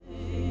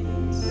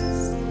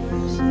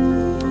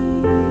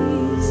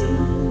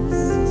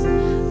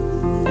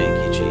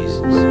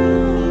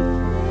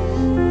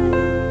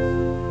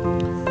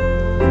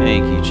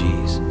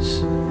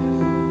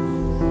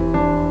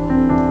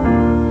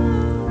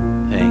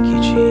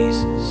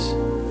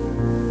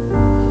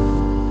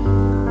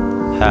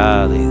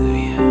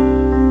Hallelujah.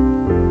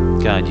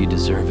 God, you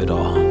deserve it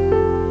all.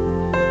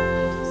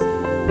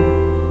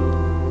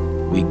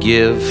 We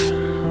give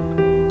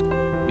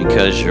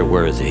because you're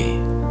worthy.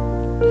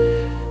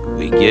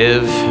 We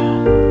give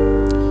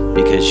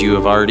because you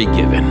have already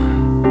given.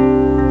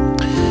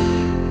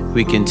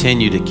 We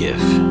continue to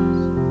give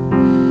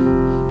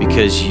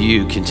because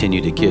you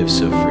continue to give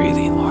so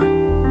freely,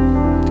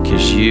 Lord.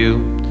 Because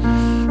you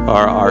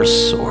are our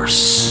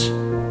source.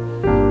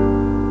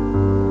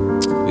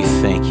 We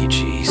thank you,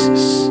 Jesus.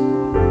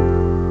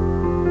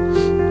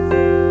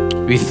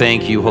 We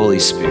thank you, Holy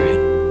Spirit.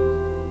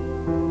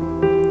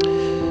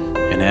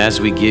 And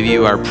as we give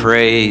you our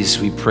praise,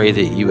 we pray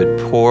that you would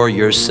pour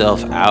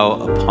yourself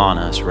out upon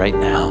us right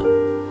now.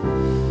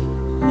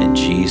 In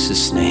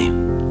Jesus'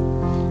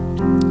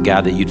 name.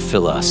 God, that you'd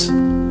fill us.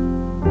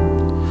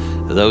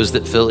 Those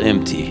that feel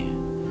empty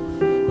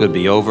would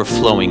be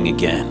overflowing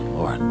again,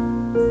 Lord.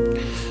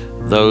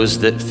 Those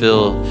that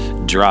feel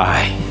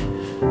dry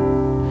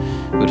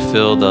would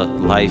feel the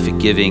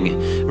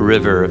life-giving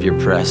river of your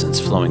presence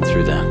flowing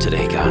through them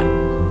today, God.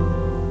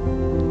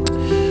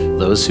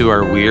 Those who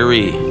are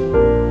weary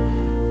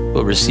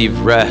will receive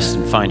rest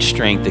and find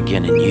strength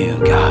again in you,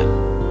 God.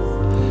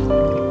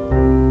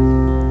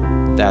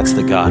 That's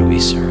the God we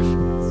serve.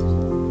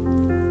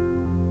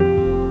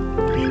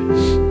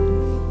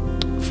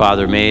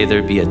 Father, may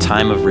there be a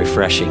time of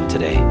refreshing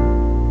today.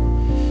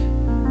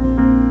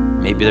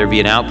 Maybe there be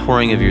an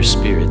outpouring of your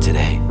Spirit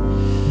today.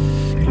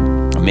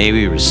 May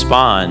we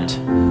respond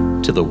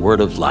to the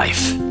word of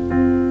life.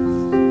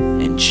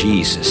 In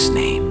Jesus'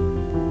 name,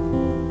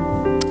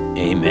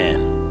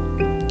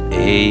 amen.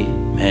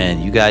 Amen.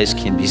 You guys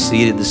can be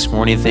seated this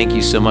morning. Thank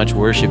you so much,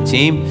 worship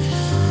team,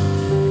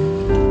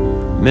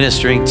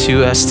 ministering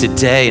to us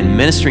today and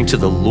ministering to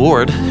the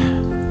Lord.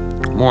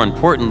 More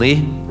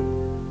importantly,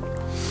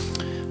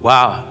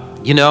 wow,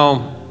 you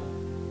know,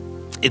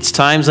 it's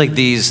times like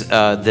these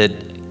that,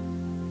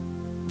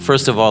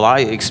 first of all,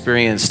 I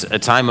experienced a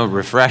time of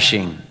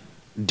refreshing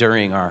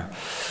during our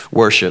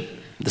worship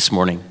this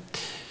morning.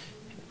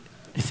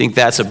 I think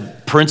that's a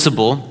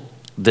principle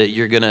that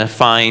you're going to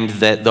find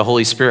that the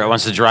Holy Spirit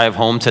wants to drive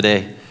home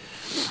today.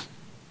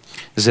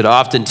 Is that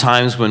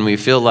oftentimes when we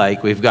feel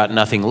like we've got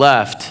nothing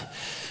left,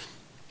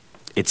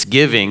 it's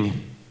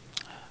giving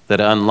that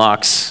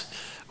unlocks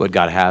what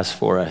God has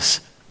for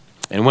us.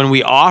 And when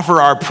we offer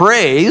our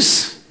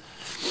praise,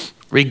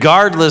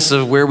 regardless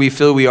of where we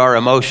feel we are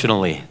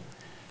emotionally,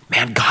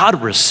 man,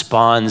 God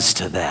responds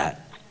to that.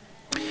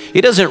 He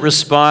doesn't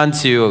respond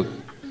to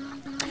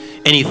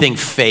anything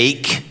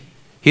fake.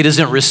 He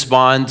doesn't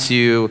respond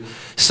to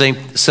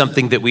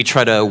something that we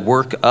try to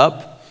work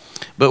up.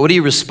 But what he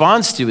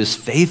responds to is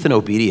faith and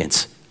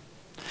obedience.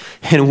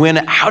 And when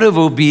out of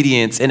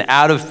obedience and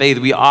out of faith,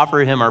 we offer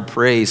him our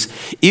praise,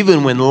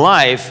 even when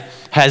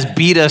life has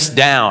beat us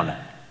down,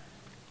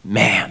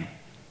 man,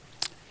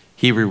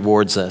 he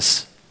rewards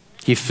us.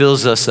 He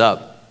fills us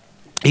up.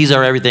 He's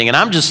our everything. And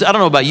I don't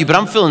know about you, but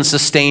I'm feeling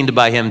sustained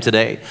by him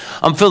today.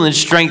 I'm feeling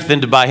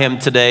strengthened by him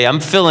today. I'm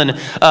feeling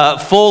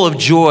full of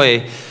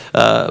joy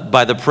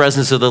by the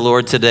presence of the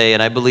Lord today.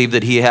 And I believe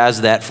that he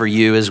has that for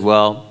you as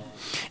well.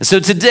 And so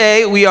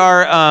today we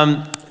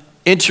are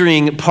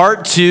entering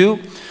part 2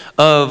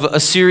 of a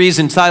series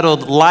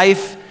entitled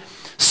Life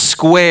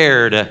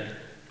Squared.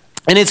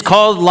 And it's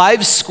called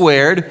Life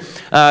Squared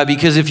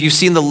because if you've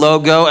seen the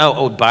logo,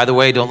 oh, by the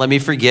way, don't let me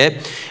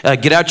forget,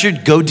 get out your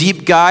Go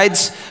Deep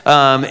guides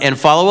and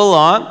follow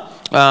along.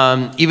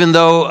 Even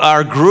though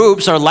our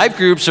life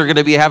groups are going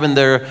to be having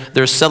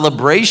their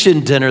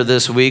celebration dinner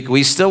this week,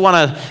 we still want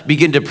to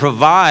begin to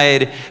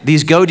provide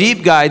these Go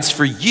Deep guides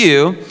for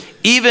you,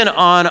 even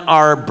on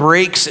our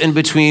breaks in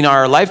between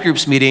our life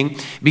groups meeting,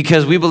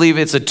 because we believe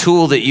it's a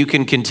tool that you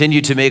can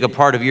continue to make a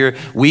part of your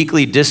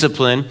weekly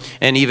discipline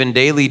and even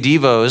daily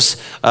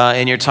devos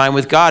in your time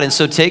with God. And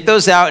so take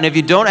those out. And if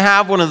you don't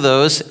have one of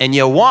those and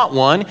you want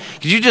one,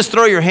 could you just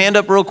throw your hand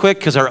up real quick?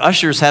 Because our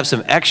ushers have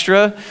some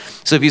extra.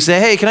 So if you say,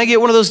 hey, can I get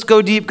one of those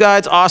Go Deep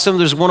guides? Awesome.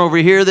 There's one over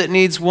here that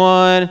needs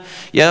one.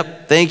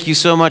 Yep. Thank you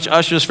so much,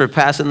 ushers, for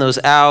passing those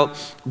out.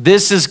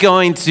 This is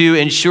going to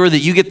ensure that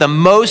you get the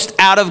most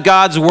out of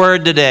God's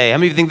word today. How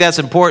many of you think that's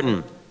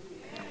important?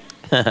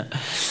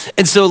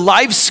 And so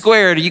Life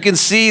Squared, you can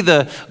see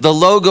the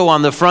logo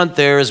on the front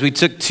there as we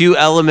took 2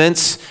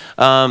 elements,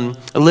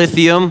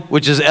 lithium,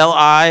 which is Li,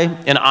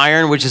 and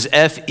iron, which is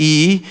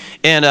Fe.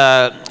 And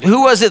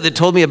who was it that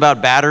told me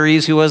about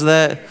batteries? Who was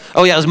that?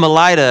 Oh yeah, it was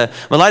Melita.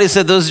 Melita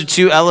said those are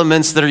 2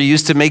 elements that are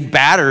used to make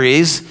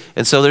batteries.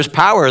 And so there's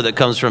power that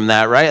comes from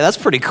that, right? That's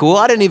pretty cool.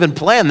 I didn't even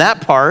plan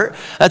that part.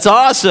 That's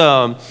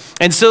awesome.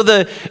 And so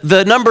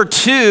the number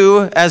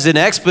 2 as an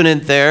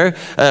exponent there,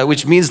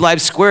 which means Life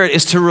Squared,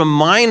 is to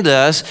remind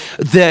us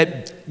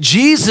that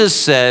Jesus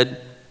said,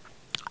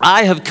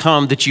 I have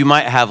come that you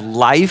might have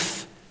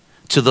life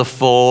to the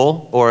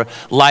full, or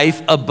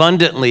life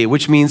abundantly,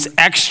 which means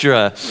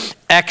extra,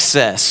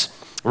 excess,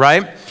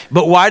 right?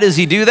 But why does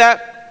he do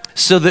that?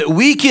 So that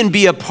we can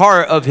be a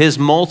part of his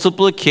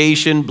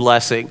multiplication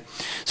blessing.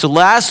 So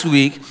last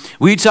week,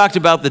 we talked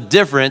about the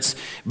difference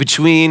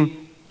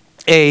between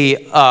a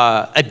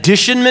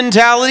addition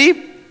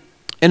mentality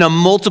and a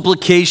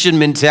multiplication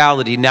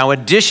mentality. Now,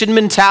 addition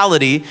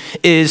mentality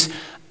is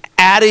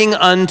adding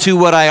unto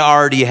what I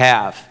already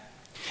have.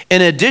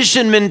 An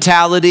addition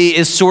mentality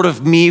is sort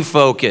of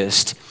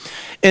me-focused.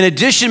 An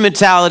addition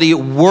mentality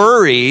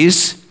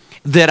worries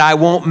that I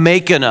won't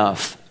make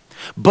enough.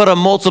 But a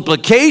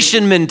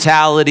multiplication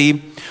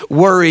mentality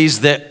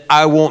worries that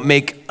I won't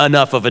make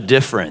enough of a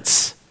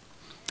difference.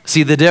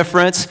 See the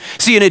difference?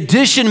 See, an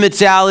addition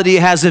mentality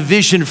has a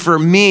vision for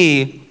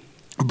me,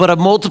 but a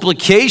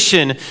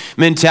multiplication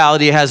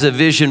mentality has a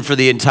vision for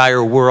the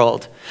entire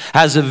world,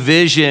 has a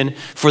vision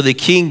for the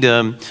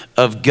kingdom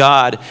of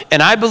God.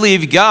 And I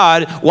believe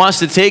God wants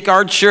to take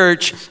our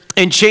church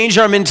and change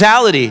our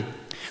mentality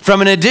from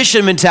an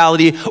addition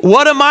mentality.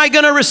 What am I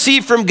going to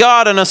receive from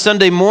God on a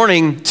Sunday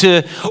morning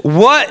to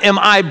what am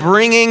I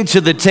bringing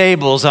to the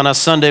tables on a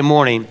Sunday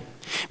morning?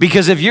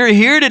 Because if you're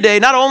here today,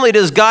 not only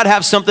does God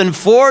have something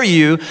for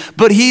you,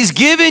 but he's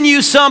given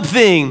you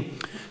something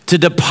to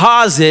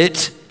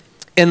deposit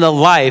in the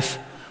life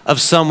of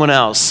someone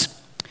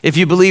else. If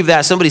you believe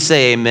that, somebody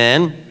say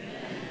amen.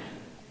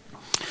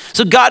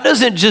 So God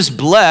doesn't just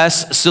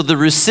bless so the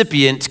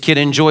recipient can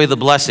enjoy the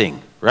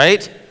blessing,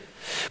 right?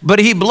 But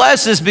he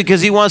blesses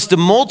because he wants to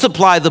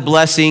multiply the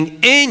blessing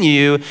in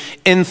you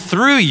and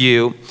through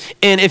you.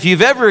 And if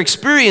you've ever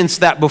experienced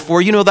that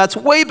before, you know that's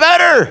way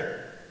better.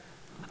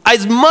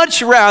 I'd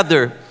much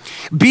rather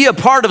be a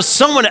part of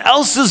someone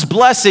else's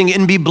blessing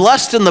and be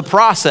blessed in the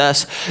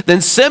process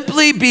than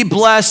simply be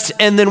blessed,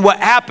 and then what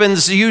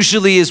happens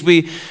usually is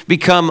we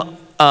become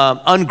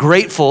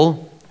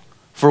ungrateful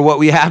for what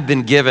we have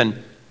been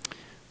given.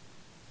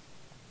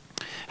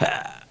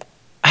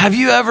 Have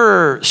you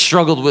ever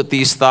struggled with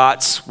these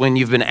thoughts when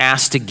you've been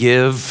asked to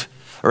give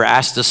or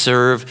asked to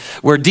serve,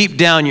 where deep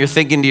down you're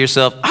thinking to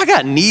yourself, I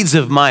got needs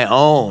of my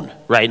own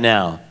right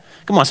now?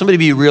 Come on, somebody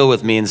be real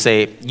with me and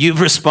say,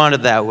 you've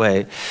responded that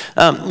way.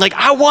 Like,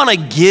 I want to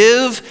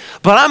give,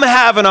 but I'm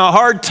having a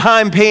hard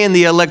time paying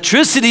the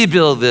electricity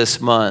bill this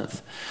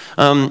month.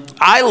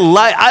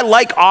 I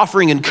like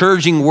offering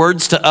encouraging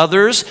words to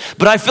others,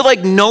 but I feel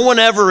like no one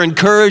ever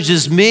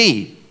encourages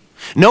me.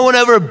 No one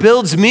ever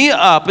builds me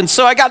up, and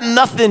so I got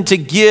nothing to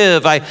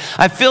give. I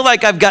feel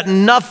like I've got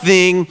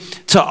nothing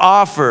to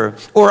offer.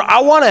 Or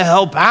I want to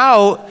help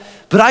out,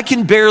 but I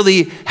can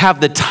barely have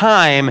the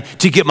time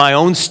to get my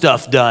own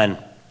stuff done.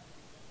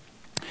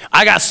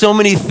 I got so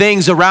many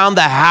things around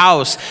the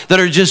house that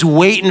are just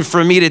waiting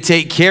for me to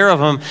take care of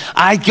them.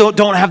 I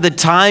don't have the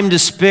time to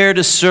spare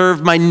to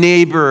serve my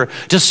neighbor,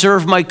 to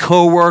serve my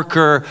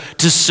coworker,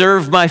 to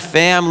serve my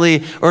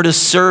family, or to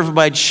serve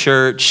my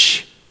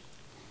church.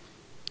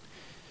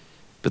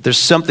 But there's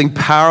something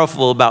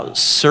powerful about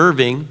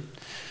serving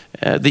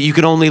that you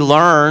can only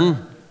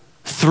learn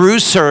through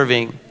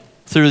serving,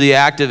 through the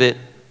act of it.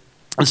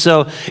 And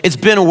so it's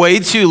been way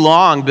too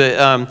long,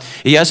 but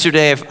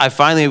yesterday I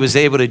finally was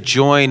able to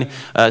join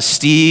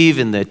Steve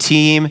and the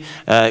team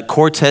at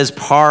Cortez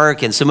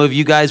Park, and some of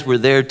you guys were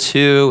there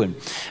too. And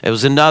it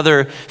was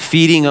another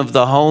feeding of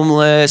the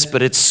homeless,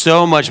 but it's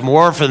so much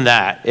more than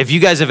that. If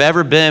you guys have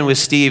ever been with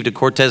Steve to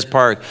Cortez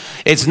Park,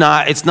 it's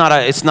not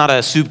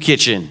a soup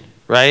kitchen.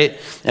 Right?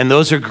 And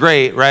those are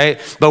great, right?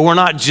 But we're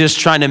not just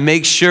trying to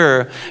make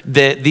sure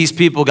that these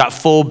people got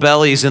full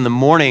bellies in the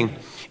morning,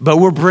 but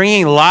we're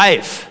bringing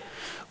life.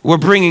 We're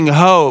bringing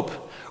hope.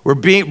 We're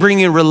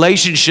bringing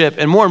relationship.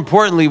 And more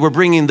importantly, we're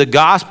bringing the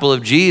gospel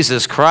of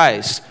Jesus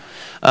Christ.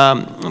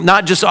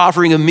 Not just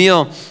offering a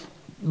meal,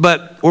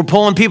 but we're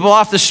pulling people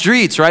off the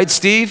streets, right,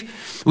 Steve?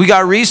 We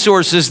got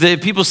resources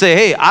that people say,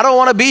 hey, I don't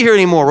want to be here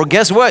anymore. Well,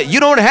 guess what? You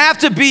don't have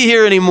to be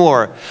here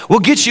anymore. We'll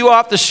get you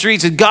off the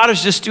streets. And God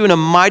is just doing a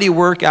mighty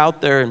work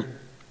out there. And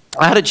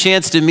I had a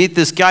chance to meet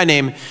this guy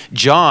named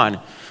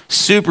John.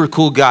 Super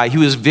cool guy. He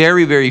was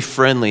very, very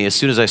friendly as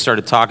soon as I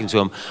started talking to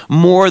him.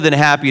 More than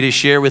happy to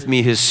share with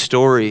me his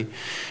story.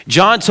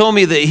 John told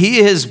me that he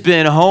has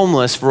been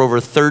homeless for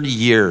over 30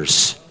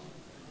 years.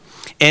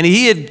 And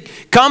he had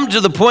come to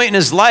the point in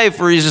his life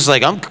where he's just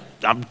like,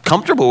 I'm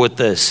comfortable with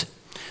this.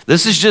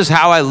 This is just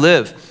how I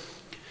live.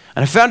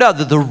 And I found out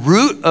that the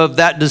root of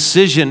that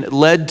decision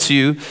led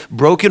to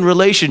broken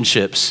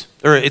relationships,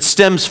 or it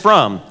stems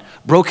from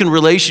broken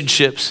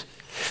relationships.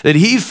 That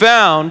he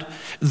found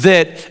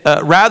that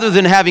rather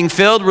than having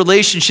failed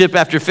relationship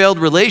after failed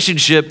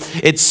relationship,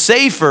 it's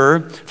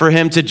safer for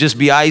him to just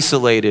be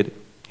isolated.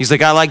 He's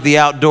like, I like the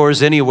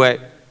outdoors anyway.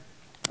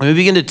 And we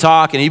began to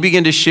talk, and he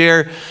began to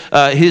share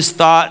his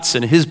thoughts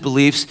and his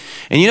beliefs.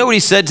 And you know what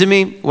he said to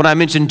me when I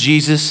mentioned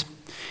Jesus?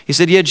 He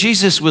said, yeah,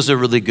 Jesus was a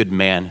really good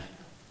man.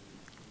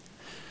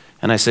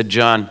 And I said,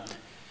 John,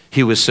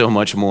 he was so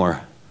much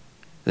more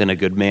than a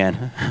good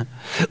man.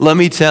 Let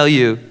me tell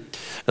you,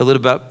 a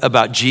little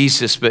about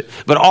Jesus, but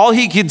all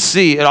he could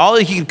see and all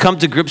he could come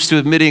to grips to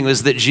admitting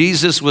was that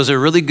Jesus was a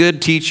really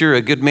good teacher,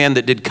 a good man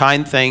that did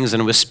kind things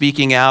and was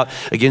speaking out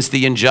against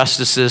the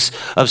injustices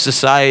of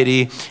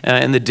society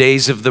in the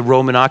days of the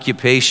Roman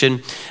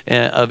occupation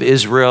of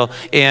Israel.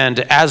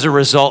 And as a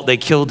result, they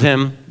killed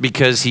him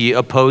because he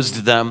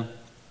opposed them.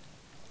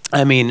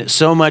 I mean,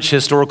 so much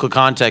historical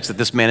context that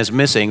this man is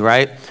missing,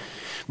 right?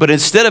 But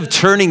instead of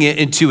turning it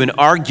into an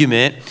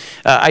argument,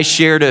 I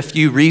shared a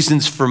few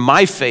reasons for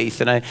my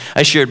faith, and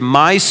I shared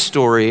my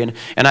story, and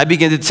I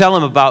began to tell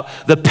him about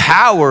the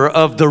power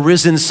of the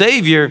risen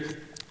Savior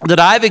that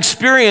I've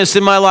experienced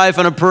in my life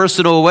in a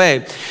personal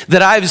way,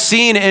 that I've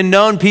seen and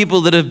known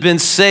people that have been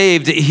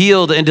saved,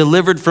 healed, and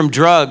delivered from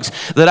drugs,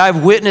 that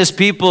I've witnessed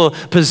people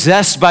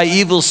possessed by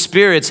evil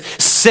spirits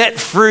set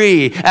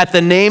free at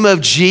the name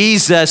of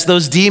Jesus.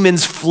 Those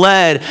demons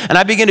fled. And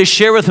I began to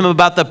share with him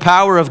about the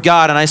power of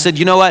God. And I said,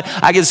 you know what?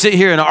 I can sit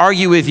here and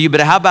argue with you,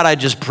 but how about I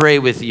just pray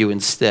with you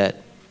instead?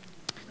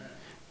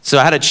 So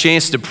I had a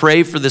chance to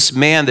pray for this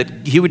man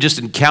that he would just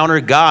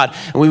encounter God.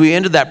 And when we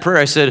ended that prayer,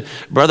 I said,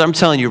 brother, I'm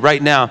telling you right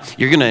now,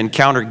 you're going to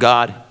encounter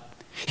God.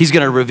 He's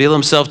going to reveal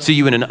himself to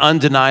you in an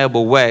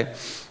undeniable way.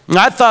 And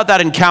I thought that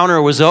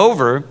encounter was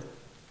over,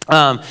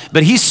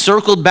 but he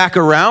circled back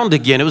around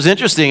again. It was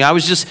interesting. I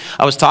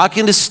was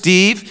talking to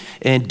Steve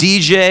and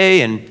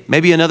DJ and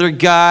maybe another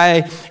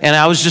guy, and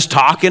I was just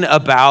talking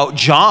about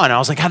John. I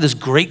was like, I had this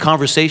great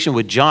conversation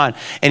with John,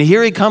 and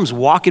here he comes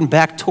walking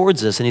back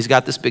towards us, and he's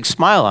got this big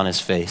smile on his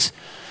face.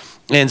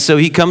 And so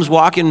he comes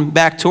walking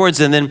back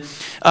towards, and then,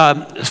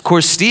 of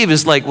course, Steve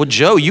is like, well,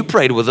 Joe, you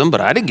prayed with him, but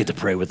I didn't get to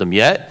pray with him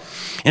yet.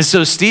 And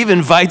so Steve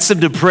invites him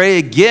to pray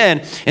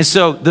again. And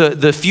so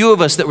the few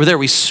of us that were there,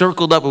 we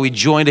circled up and we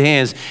joined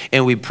hands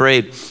and we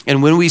prayed.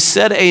 And when we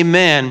said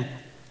amen,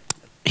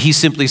 he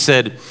simply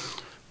said,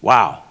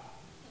 wow.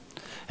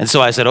 And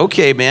so I said,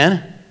 okay,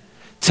 man,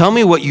 tell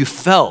me what you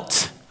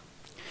felt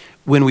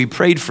when we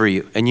prayed for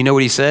you. And you know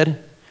what he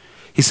said?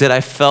 He said,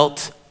 I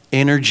felt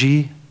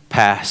energy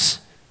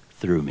pass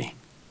through me.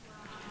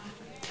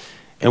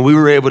 And we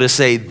were able to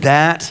say,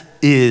 that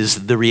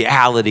is the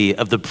reality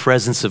of the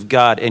presence of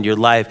God in your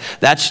life.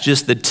 That's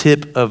just the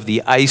tip of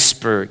the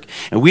iceberg.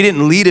 And we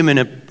didn't lead him in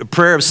a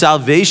prayer of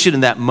salvation in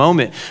that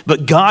moment,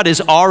 but God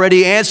is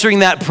already answering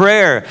that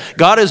prayer.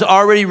 God is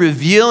already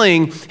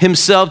revealing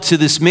himself to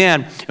this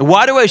man. And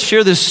why do I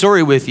share this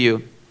story with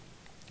you?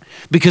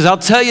 Because I'll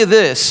tell you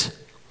this,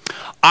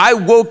 I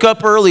woke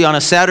up early on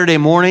a Saturday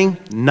morning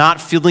not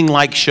feeling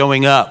like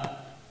showing up.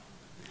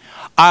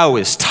 I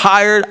was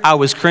tired, I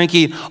was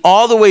cranky.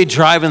 All the way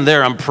driving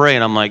there, I'm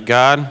praying. I'm like,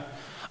 God,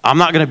 I'm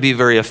not going to be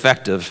very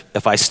effective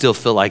if I still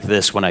feel like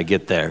this when I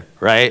get there,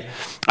 right?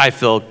 I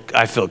feel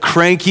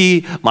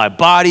cranky, my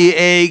body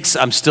aches,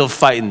 I'm still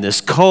fighting this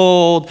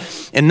cold.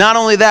 And not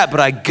only that, but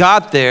I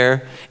got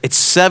there, it's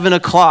 7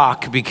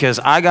 o'clock because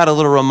I got a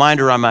little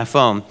reminder on my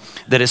phone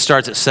that it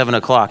starts at 7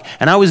 o'clock.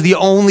 And I was the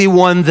only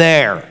one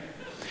there.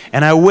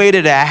 And I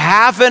waited a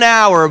half an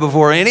hour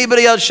before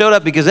anybody else showed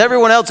up because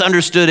everyone else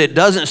understood it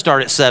doesn't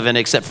start at 7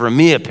 except for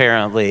me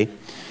apparently.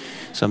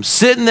 So I'm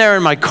sitting there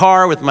in my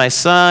car with my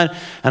son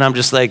and I'm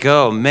just like,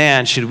 oh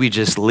man, should we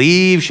just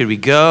leave? Should we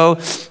go?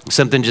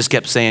 Something just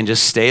kept saying,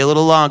 just stay a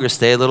little longer,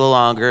 stay a little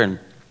longer. And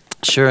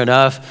sure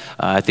enough,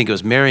 I think it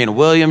was Mary and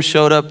William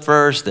showed up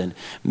first, then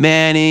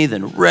Manny,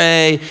 then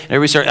Ray. And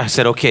everybody started, I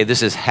said, okay,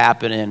 this is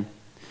happening.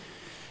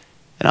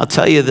 And I'll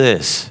tell you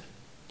this,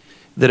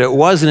 that it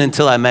wasn't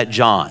until I met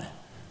John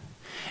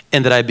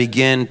and that I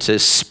began to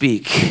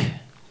speak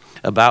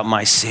about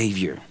my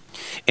Savior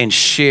and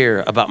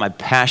share about my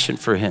passion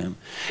for him,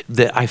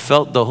 that I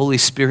felt the Holy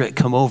Spirit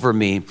come over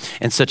me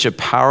in such a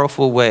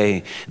powerful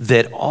way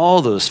that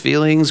all those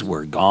feelings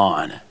were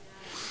gone.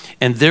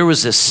 And there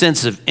was a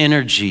sense of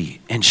energy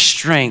and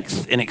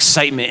strength and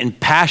excitement and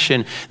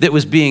passion that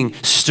was being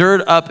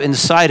stirred up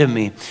inside of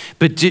me.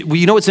 But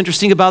you know what's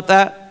interesting about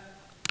that?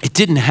 It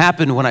didn't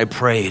happen when I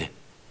prayed.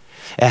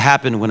 It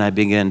happened when I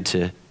began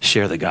to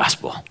share the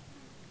gospel.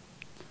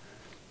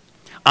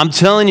 I'm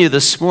telling you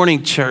this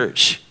morning,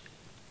 church,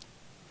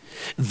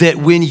 that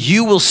when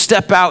you will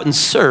step out and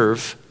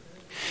serve,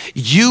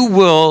 you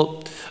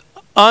will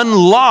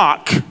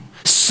unlock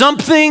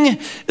something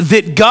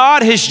that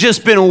God has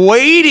just been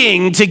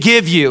waiting to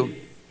give you.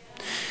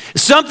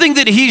 Something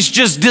that he's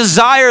just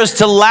desires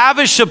to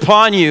lavish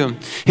upon you.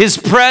 His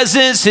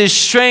presence, his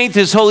strength,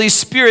 his Holy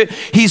Spirit.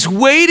 He's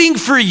waiting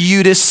for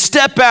you to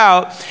step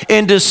out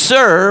and to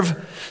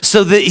serve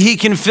so that he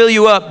can fill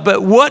you up.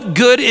 But what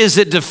good is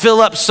it to fill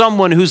up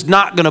someone who's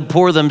not going to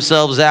pour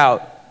themselves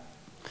out?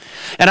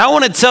 And I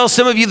want to tell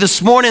some of you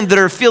this morning that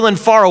are feeling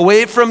far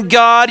away from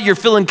God, you're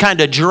feeling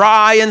kind of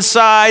dry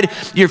inside,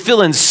 you're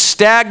feeling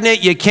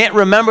stagnant, you can't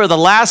remember the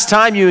last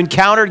time you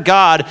encountered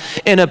God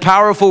in a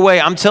powerful way.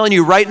 I'm telling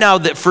you right now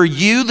that for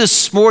you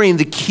this morning,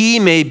 the key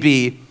may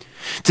be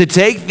to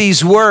take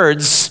these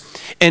words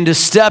and to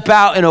step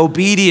out in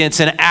obedience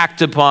and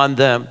act upon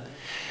them.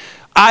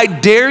 I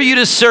dare you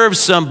to serve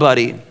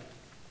somebody.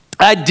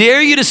 I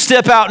dare you to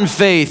step out in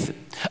faith.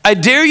 I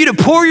dare you to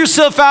pour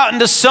yourself out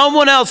into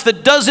someone else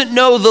that doesn't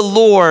know the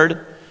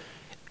Lord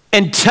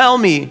and tell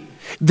me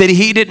that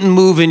he didn't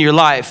move in your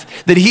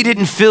life, that he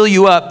didn't fill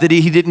you up, that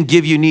he didn't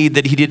give you need,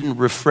 that he didn't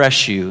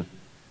refresh you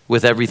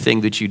with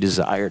everything that you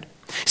desired.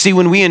 See,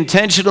 when we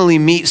intentionally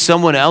meet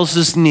someone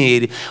else's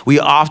need, we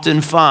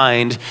often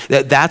find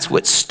that that's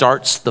what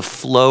starts the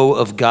flow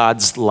of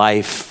God's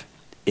life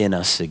in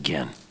us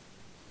again.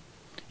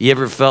 You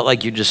ever felt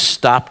like you just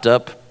stopped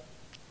up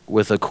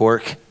with a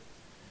cork?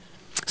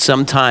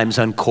 Sometimes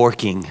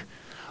uncorking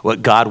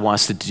what God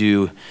wants to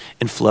do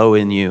and flow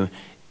in you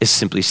is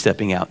simply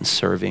stepping out and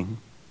serving.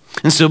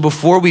 And so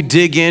before we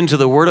dig into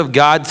the Word of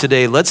God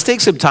today, let's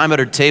take some time at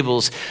our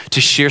tables to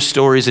share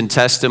stories and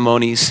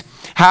testimonies.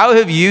 How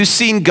have you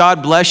seen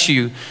God bless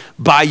you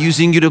by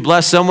using you to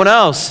bless someone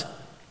else?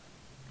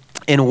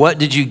 And what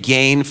did you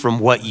gain from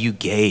what you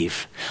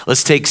gave?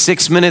 Let's take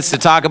 6 minutes to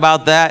talk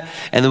about that,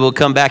 and then we'll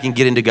come back and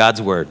get into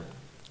God's Word.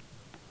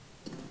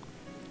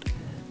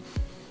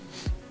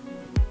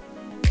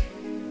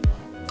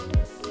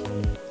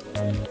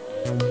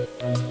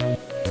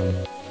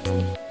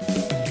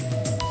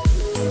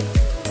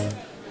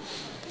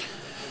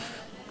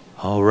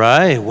 All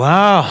right,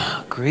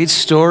 wow, great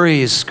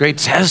stories, great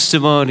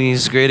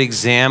testimonies, great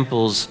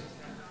examples.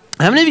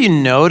 How many of you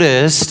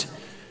noticed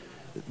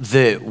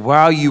that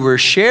while you were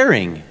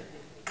sharing,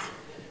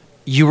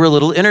 you were a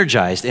little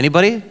energized?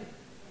 Anybody?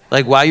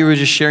 Like while you were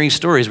just sharing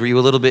stories, were you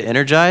a little bit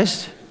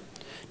energized?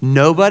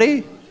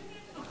 Nobody?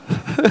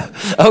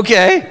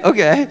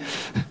 Okay.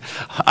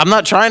 I'm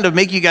not trying to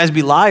make you guys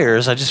be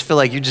liars. I just feel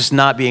like you're just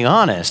not being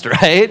honest,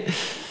 right?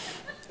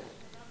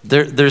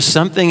 There's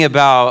something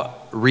about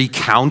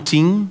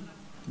recounting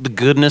the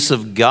goodness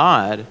of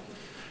God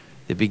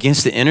that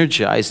begins to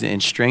energize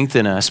and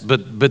strengthen us.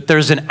 But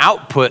there's an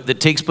output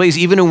that takes place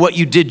even in what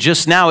you did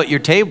just now at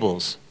your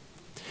tables.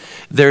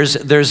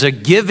 There's a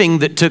giving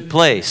that took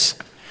place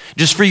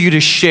just for you to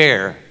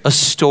share a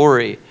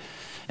story.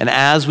 And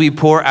as we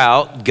pour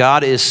out,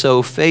 God is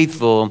so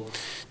faithful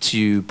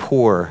to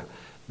pour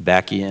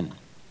back in.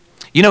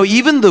 You know,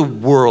 even the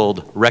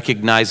world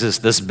recognizes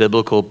this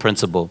biblical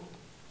principle.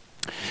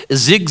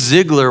 Zig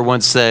Ziglar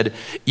once said,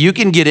 you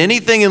can get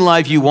anything in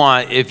life you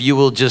want if you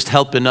will just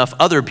help enough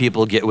other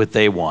people get what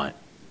they want.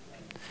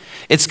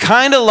 It's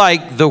kind of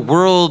like the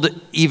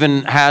world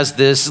even has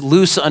this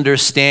loose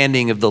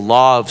understanding of the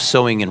law of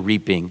sowing and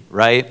reaping,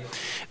 right?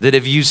 That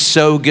if you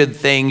sow good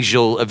things,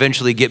 you'll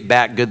eventually get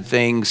back good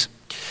things.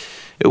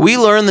 We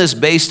learn this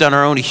based on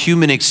our own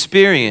human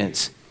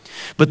experience,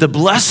 but the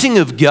blessing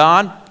of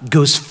God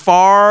goes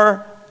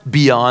far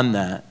beyond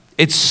that.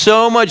 It's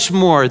so much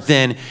more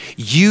than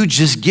you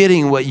just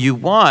getting what you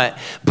want,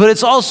 but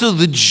it's also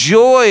the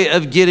joy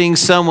of getting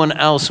someone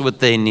else what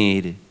they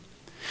need.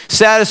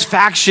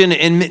 Satisfaction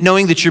in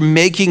knowing that you're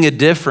making a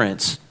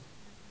difference.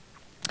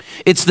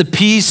 It's the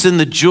peace and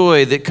the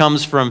joy that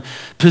comes from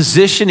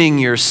positioning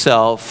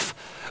yourself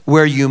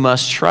where you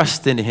must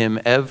trust in Him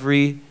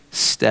every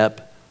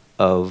step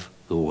of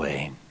the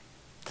way.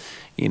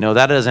 You know,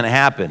 that doesn't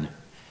happen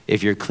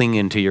if you're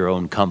clinging to your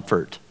own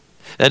comfort.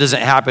 That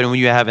doesn't happen when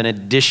you have an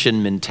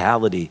addition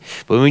mentality.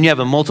 But when you have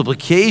a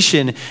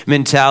multiplication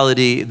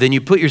mentality, then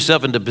you put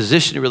yourself into a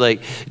position where you're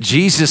like,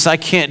 Jesus, I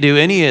can't do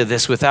any of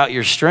this without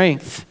your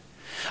strength.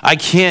 I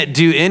can't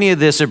do any of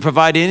this or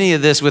provide any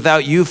of this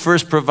without you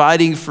first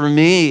providing for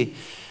me.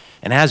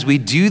 And as we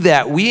do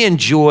that, we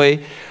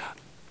enjoy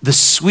the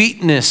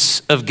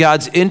sweetness of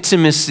God's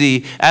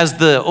intimacy. As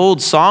the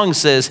old song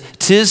says,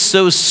 'tis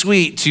so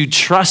sweet to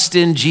trust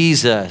in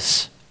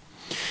Jesus.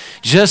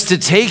 Just to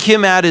take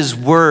Him at His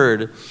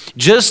word,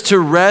 just to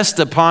rest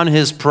upon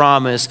His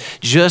promise,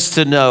 just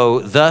to know,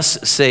 thus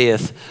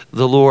saith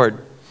the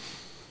Lord.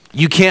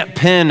 You can't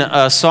pen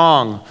a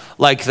song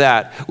like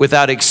that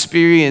without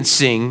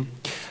experiencing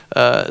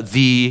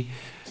the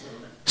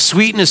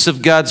sweetness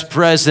of God's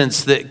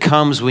presence that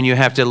comes when you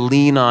have to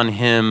lean on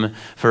Him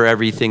for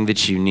everything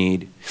that you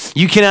need.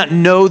 You cannot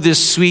know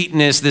this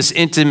sweetness, this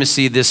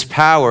intimacy, this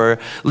power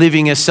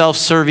living a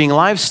self-serving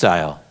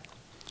lifestyle.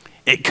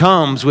 It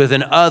comes with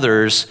an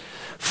others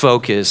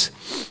focus.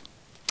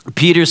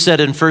 Peter said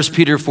in 1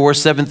 Peter 4,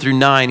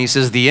 7-9, he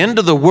says, the end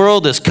of the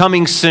world is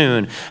coming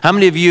soon. How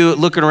many of you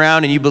looking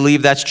around and you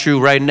believe that's true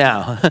right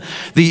now?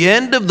 The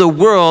end of the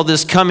world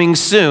is coming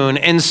soon.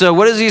 And so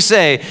what does he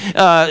say?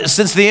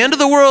 Since the end of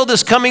the world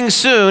is coming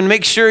soon,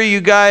 make sure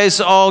you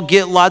guys all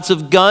get lots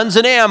of guns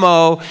and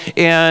ammo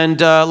and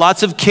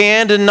lots of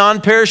canned and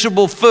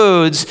non-perishable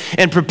foods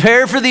and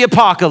prepare for the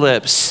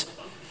apocalypse.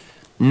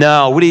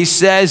 No, what he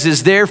says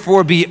is,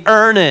 therefore be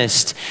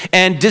earnest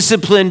and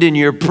disciplined in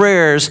your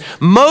prayers.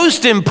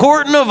 Most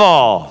important of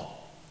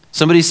all.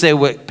 Somebody say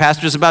what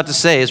Pastor's about to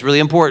say is really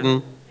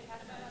important.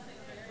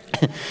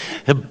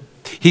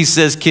 He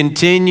says,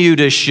 continue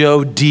to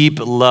show deep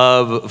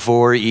love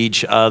for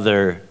each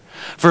other.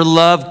 For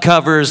love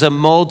covers a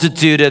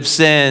multitude of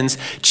sins.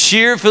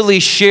 Cheerfully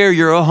share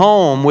your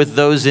home with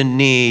those in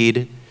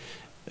need,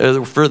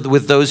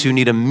 with those who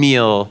need a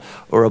meal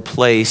or a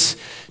place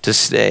to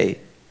stay.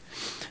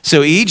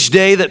 So each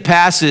day that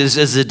passes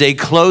is a day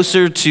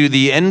closer to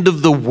the end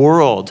of the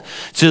world,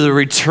 to the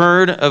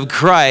return of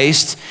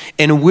Christ.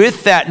 And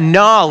with that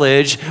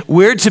knowledge,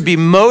 we're to be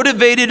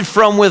motivated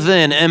from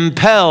within,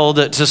 impelled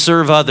to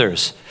serve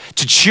others,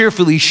 to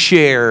cheerfully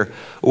share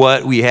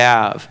what we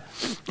have.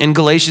 In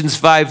Galatians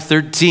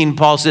 5:13,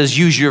 Paul says,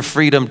 use your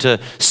freedom to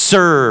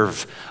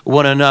serve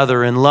one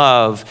another in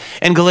love.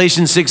 In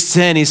Galatians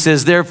 6:10, he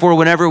says, therefore,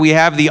 whenever we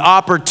have the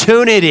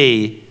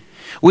opportunity,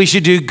 we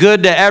should do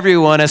good to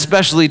everyone,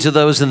 especially to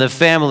those in the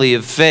family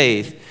of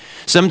faith.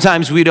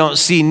 Sometimes we don't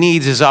see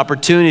needs as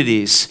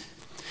opportunities,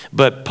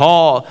 but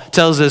Paul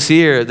tells us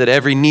here that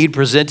every need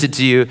presented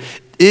to you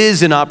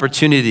is an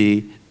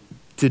opportunity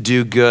to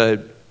do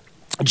good.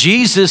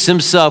 Jesus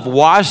himself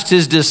washed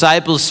his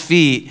disciples'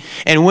 feet,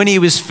 and when he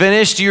was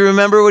finished, do you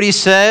remember what he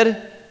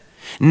said?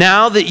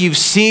 Now that you've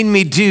seen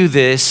me do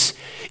this,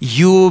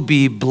 you will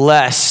be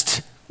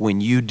blessed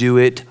when you do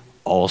it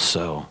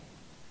also.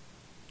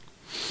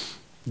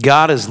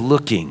 God is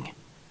looking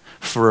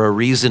for a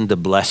reason to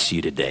bless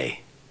you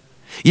today.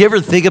 You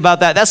ever think about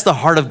that? That's the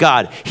heart of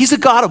God. He's a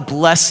God of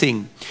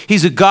blessing.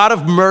 He's a God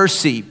of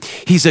mercy.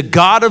 He's a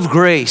God of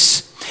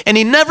grace. And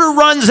he never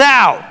runs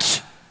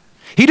out.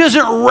 He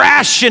doesn't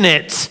ration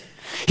it.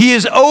 He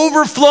is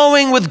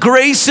overflowing with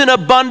grace and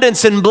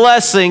abundance and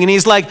blessing. And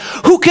he's like,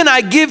 who can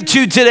I give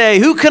to today?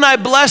 Who can I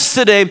bless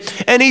today?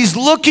 And he's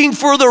looking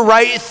for the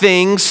right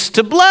things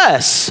to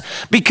bless,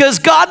 because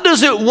God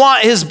doesn't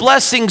want his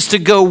blessings to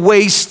go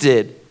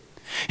wasted.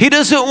 He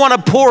doesn't want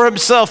to pour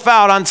himself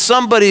out on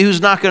somebody who's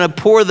not going to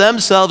pour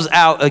themselves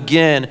out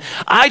again.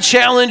 I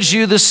challenge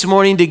you this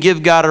morning to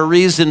give God a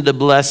reason to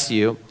bless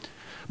you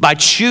by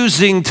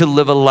choosing to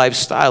live a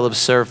lifestyle of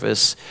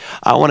service.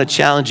 I want to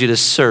challenge you to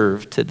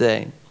serve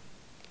today.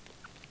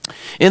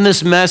 In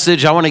this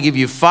message, I want to give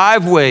you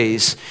 5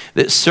 ways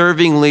that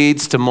serving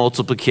leads to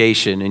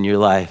multiplication in your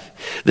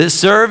life. That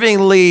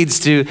serving leads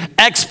to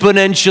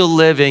exponential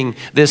living,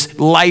 this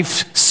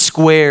life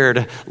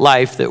squared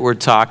life that we're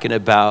talking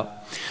about.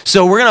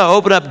 So we're going to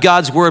open up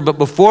God's word, but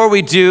before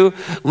we do,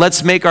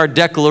 let's make our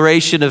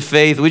declaration of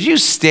faith. Would you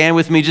stand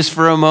with me just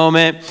for a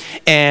moment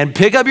and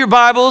pick up your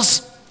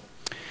Bibles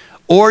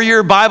or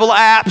your Bible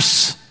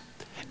apps,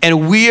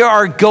 and we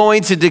are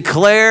going to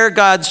declare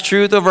God's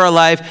truth over our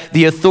life,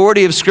 the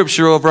authority of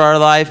Scripture over our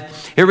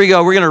life. Here we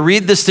go. We're going to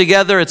read this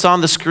together. It's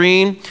on the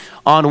screen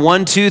on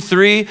 1, 2,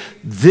 3.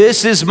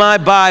 This is my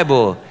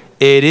Bible.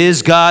 It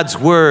is God's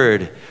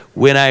word.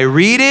 When I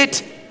read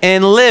it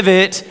and live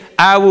it,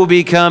 I will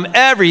become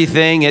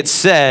everything it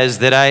says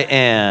that I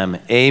am.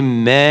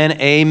 Amen,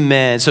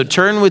 amen. So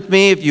turn with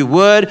me, if you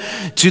would,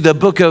 to the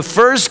book of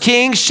 1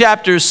 Kings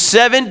chapter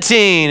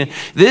 17.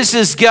 This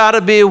has got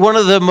to be one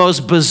of the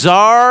most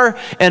bizarre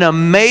and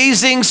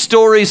amazing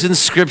stories in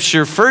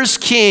Scripture. 1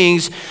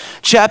 Kings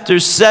chapter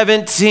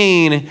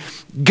 17.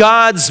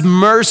 God's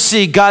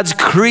mercy, God's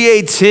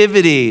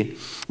creativity,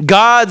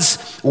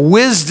 God's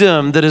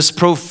wisdom that is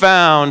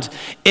profound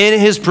in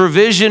his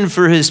provision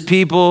for his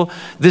people.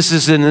 This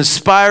is an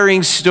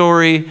inspiring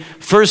story.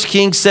 1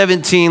 Kings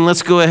 17,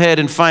 let's go ahead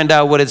and find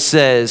out what it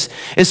says.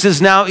 It says,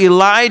 now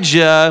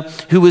Elijah,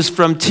 who was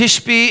from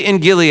Tishbe in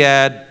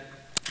Gilead,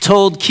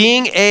 told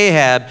King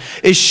Ahab,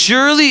 as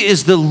surely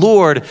as the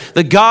Lord,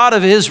 the God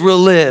of Israel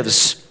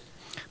lives,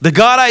 the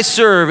God I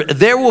serve,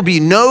 there will be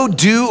no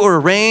dew or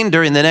rain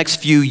during the next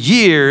few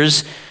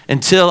years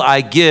until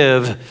I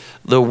give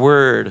the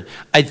word.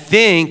 I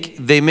think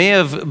they may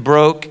have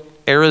broke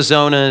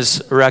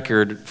Arizona's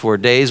record for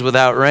days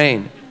without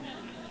rain.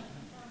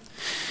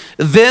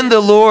 Then the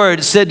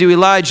Lord said to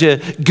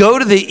Elijah, go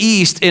to the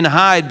east and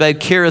hide by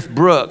Kerith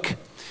Brook,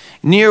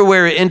 near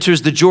where it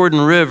enters the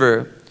Jordan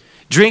River.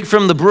 Drink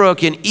from the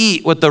brook and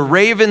eat what the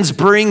ravens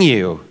bring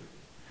you,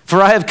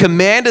 for I have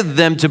commanded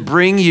them to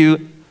bring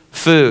you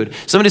food.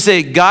 Somebody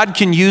say, God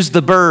can use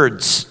the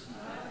birds.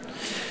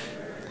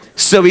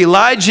 So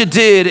Elijah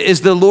did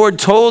as the Lord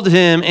told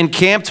him and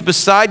camped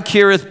beside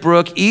Kerith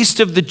Brook, east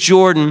of the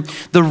Jordan.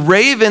 The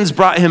ravens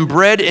brought him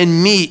bread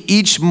and meat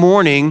each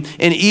morning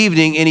and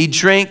evening, and he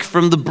drank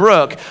from the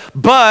brook.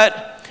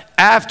 But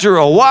after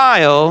a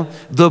while,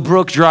 the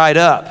brook dried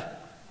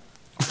up,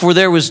 for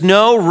there was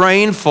no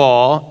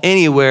rainfall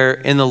anywhere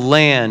in the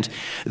land.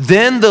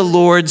 Then the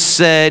Lord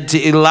said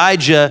to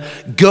Elijah,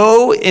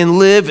 go and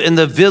live in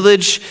the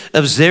village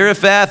of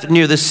Zarephath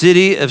near the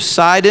city of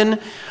Sidon.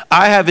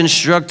 I have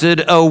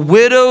instructed a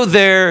widow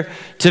there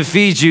to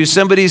feed you.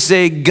 Somebody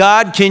say,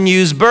 God can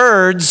use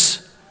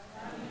birds,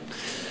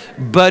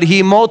 but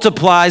he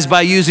multiplies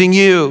by using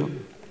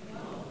you.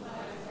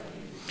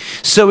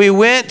 So he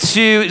went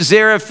to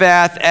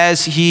Zarephath.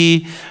 As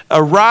he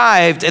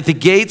arrived at the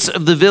gates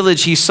of the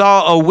village, he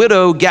saw a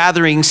widow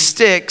gathering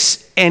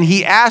sticks, and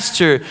he asked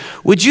her,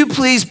 would you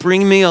please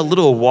bring me a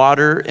little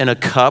water in a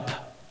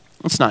cup?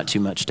 That's not too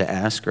much to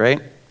ask, right?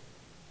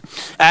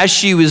 As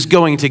she was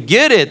going to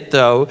get it,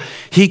 though,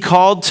 he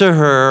called to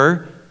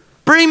her,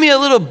 bring me a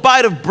little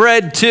bite of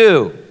bread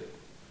too.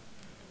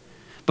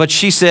 But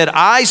she said,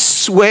 I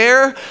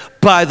swear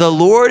by the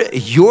Lord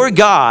your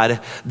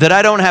God that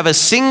I don't have a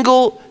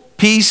single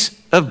piece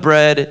of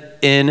bread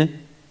in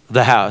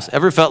the house.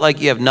 Ever felt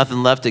like you have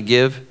nothing left to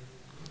give?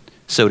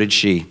 So did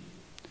she.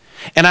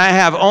 And I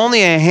have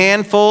only a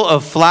handful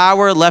of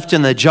flour left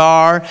in the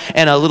jar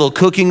and a little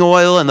cooking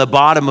oil in the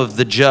bottom of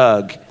the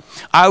jug.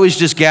 I was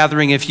just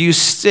gathering a few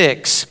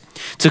sticks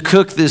to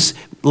cook this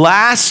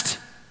last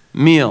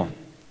meal.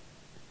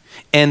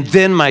 And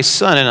then my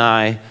son and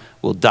I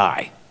will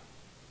die.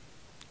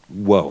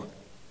 Whoa.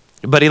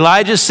 But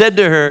Elijah said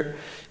to her,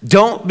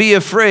 don't be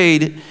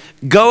afraid.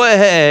 Go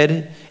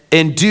ahead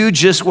and do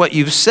just what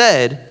you've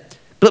said,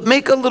 but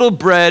make a little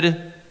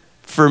bread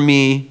for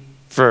me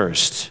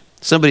first.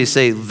 Somebody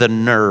say, the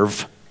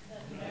nerve.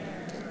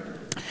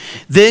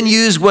 Then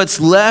use what's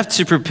left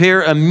to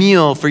prepare a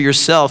meal for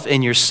yourself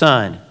and your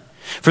son.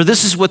 For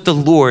this is what the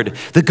Lord,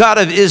 the God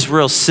of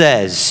Israel,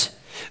 says.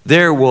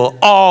 There will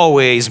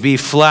always be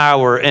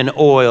flour and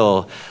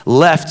oil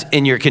left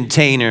in your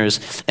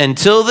containers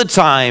until the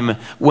time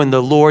when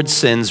the Lord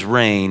sends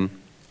rain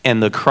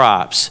and the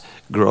crops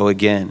grow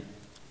again.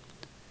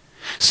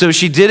 So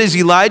she did as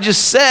Elijah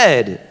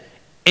said,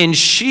 and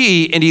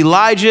she and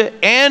Elijah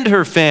and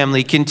her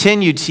family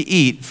continued to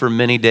eat for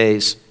many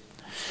days.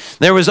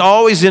 There was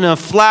always enough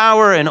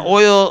flour and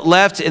oil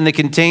left in the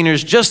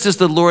containers, just as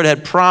the Lord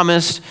had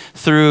promised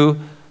through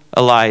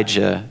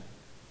Elijah.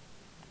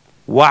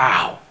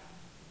 Wow.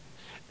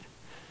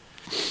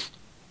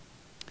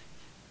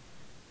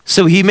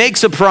 So he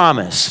makes a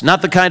promise,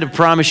 not the kind of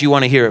promise you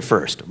want to hear at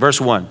first.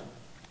 Verse 1,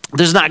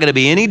 there's not going to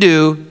be any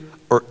dew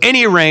or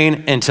any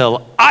rain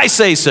until I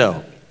say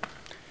so.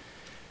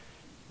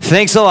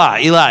 Thanks a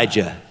lot,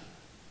 Elijah.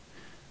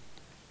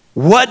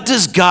 What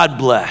does God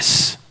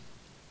bless?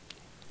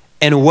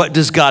 And what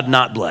does God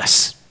not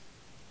bless?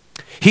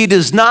 He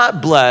does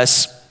not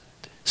bless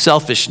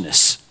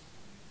selfishness.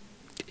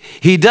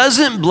 He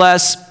doesn't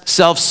bless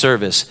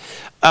self-service.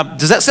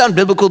 Does that sound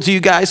biblical to you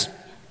guys?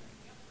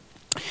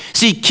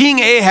 See, King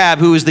Ahab,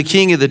 who was the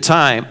king of the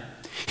time,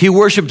 he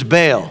worshiped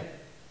Baal,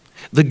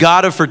 the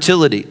god of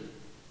fertility.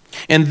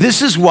 And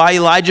this is why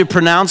Elijah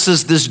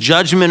pronounces this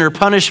judgment or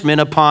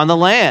punishment upon the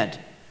land.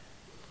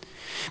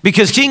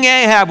 Because King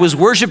Ahab was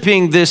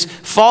worshiping this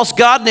false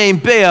god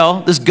named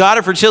Baal, this god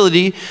of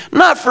fertility,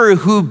 not for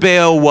who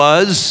Baal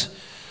was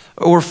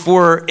or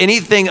for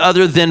anything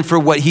other than for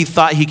what he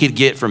thought he could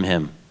get from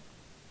him.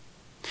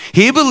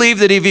 He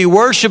believed that if he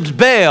worshiped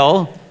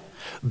Baal,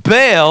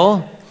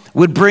 Baal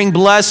would bring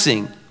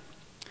blessing.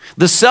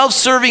 The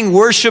self-serving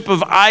worship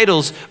of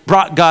idols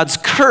brought God's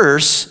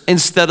curse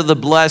instead of the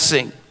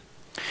blessing.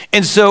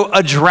 And so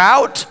a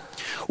drought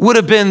would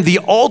have been the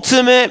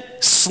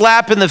ultimate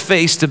slap in the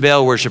face to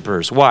Baal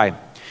worshipers. Why?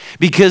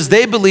 Because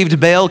they believed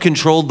Baal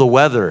controlled the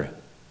weather.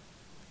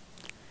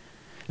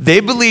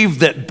 They believed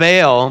that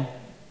Baal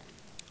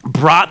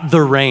brought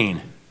the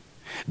rain,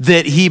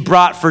 that he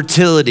brought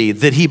fertility,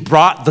 that he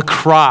brought the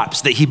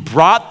crops, that he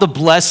brought the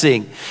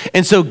blessing.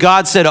 And so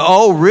God said,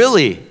 oh,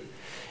 really?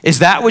 Is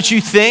that what you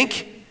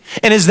think?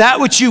 And is that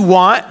what you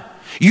want?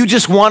 You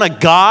just want a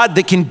God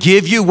that can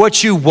give you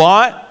what you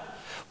want?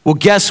 Well,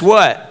 guess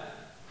what?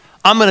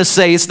 I'm going to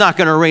say it's not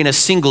going to rain a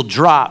single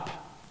drop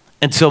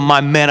until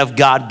my man of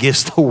God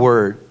gives the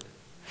word.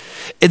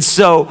 And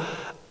so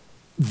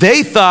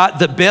they thought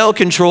that Baal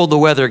controlled the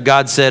weather.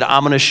 God said,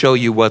 I'm going to show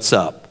you what's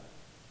up.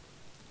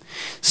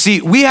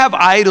 See, we have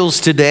idols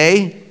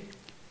today,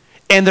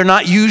 and they're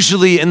not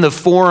usually in the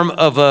form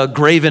of a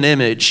graven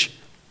image.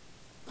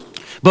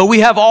 But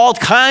we have all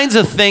kinds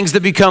of things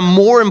that become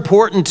more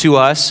important to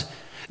us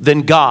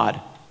than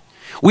God.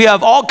 We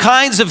have all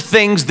kinds of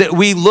things that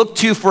we look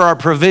to for our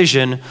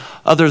provision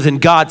other than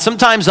God.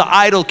 Sometimes an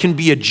idol can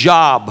be a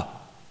job.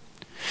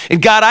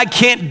 And God, I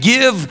can't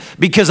give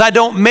because I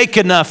don't make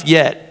enough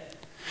yet.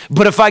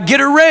 But if I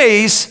get a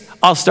raise,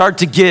 I'll start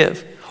to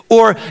give.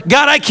 Or,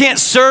 God, I can't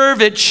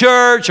serve at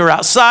church or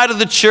outside of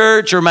the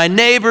church or my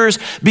neighbors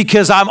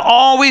because I'm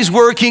always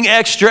working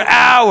extra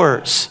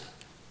hours.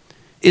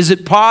 Is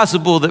it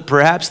possible that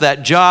perhaps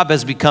that job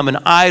has become an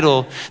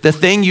idol, the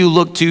thing you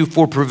look to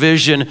for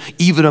provision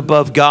even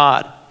above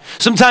God?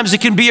 Sometimes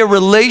it can be a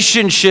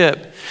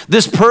relationship.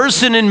 This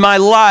person in my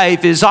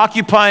life is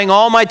occupying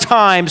all my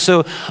time,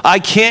 so I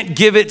can't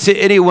give it to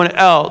anyone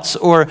else.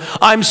 Or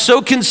I'm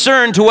so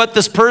concerned to what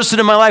this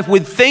person in my life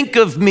would think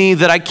of me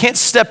that I can't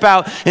step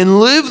out and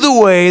live the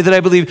way that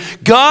I believe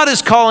God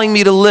is calling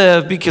me to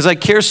live because I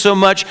care so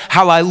much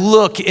how I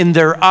look in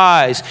their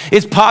eyes.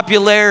 It's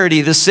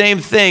popularity, the same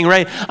thing,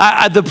 right?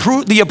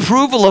 The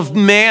approval of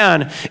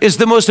man is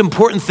the most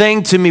important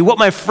thing to me. What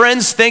my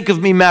friends think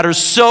of me matters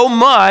so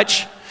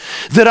much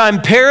that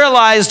I'm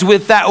paralyzed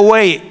with that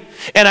weight.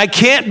 And I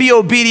can't be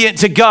obedient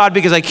to God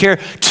because I care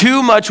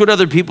too much what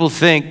other people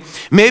think.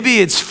 Maybe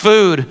it's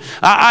food.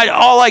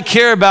 All I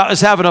care about is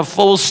having a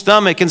full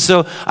stomach. And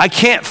so I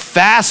can't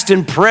fast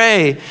and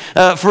pray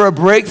for a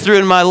breakthrough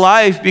in my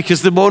life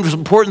because the most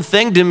important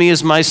thing to me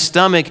is my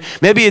stomach.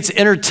 Maybe it's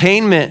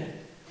entertainment.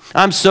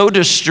 I'm so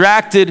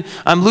distracted.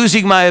 I'm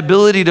losing my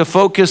ability to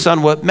focus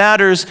on what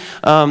matters.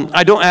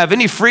 I don't have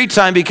any free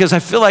time because I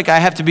feel like I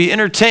have to be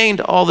entertained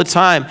all the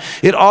time.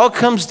 It all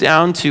comes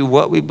down to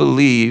what we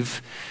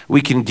believe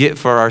we can get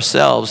for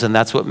ourselves, and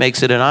that's what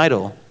makes it an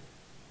idol.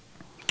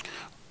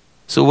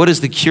 So what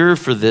is the cure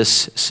for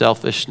this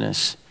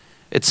selfishness?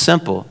 It's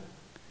simple.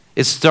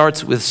 It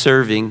starts with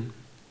serving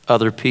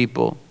other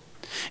people.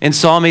 In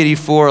Psalm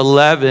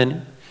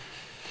 84:11,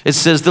 it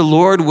says, the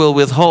Lord will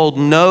withhold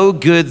no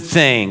good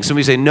thing.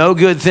 Somebody say, no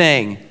good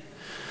thing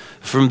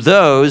from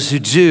those who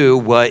do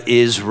what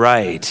is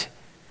right.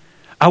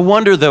 I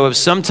wonder, though, if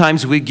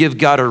sometimes we give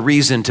God a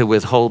reason to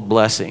withhold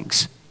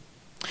blessings.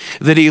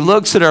 That he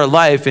looks at our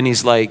life and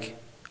he's like,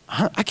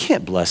 I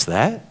can't bless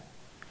that.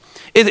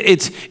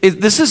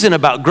 This isn't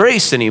about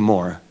grace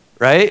anymore,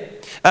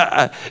 right?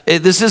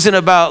 This isn't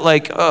about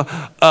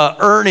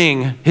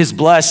earning his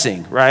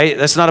blessing, right?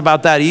 That's not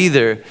about that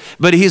either.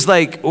 But he's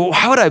like, well,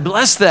 how would I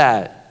bless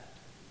that?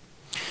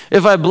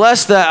 If I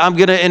bless that, I'm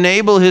going to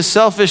enable his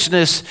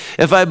selfishness.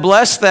 If I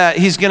bless that,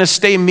 he's going to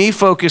stay me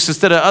focused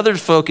instead of others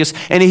focused.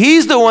 And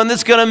he's the one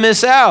that's going to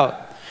miss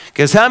out.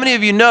 Because how many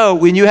of you know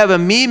when you have a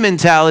me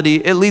mentality,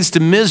 it leads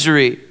to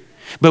misery.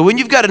 But when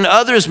you've got an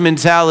others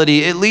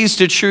mentality, it leads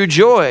to true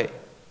joy.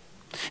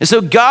 And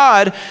so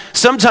God,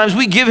 sometimes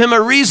we give him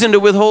a reason to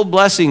withhold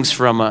blessings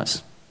from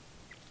us.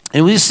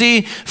 And we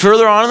see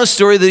further on in the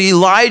story that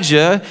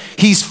Elijah,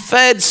 he's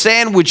fed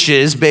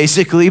sandwiches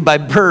basically by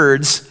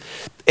birds,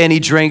 and he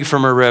drank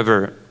from a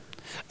river.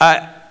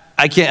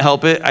 I can't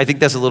help it. I think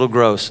that's a little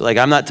gross. Like,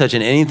 I'm not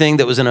touching anything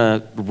that was in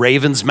a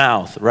raven's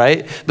mouth,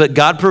 right? But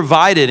God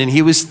provided, and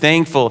he was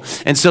thankful.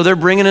 And so they're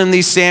bringing in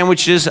these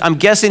sandwiches. I'm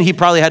guessing he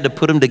probably had to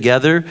put them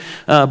together.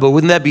 But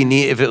wouldn't that be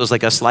neat if it was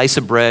like a slice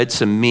of bread,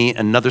 some meat,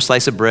 another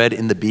slice of bread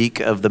in the beak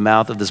of the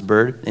mouth of this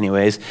bird?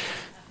 Anyways,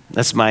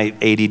 that's my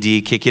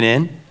ADD kicking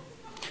in.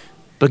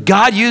 But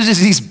God uses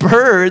these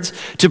birds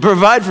to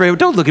provide for him.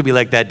 Don't look at me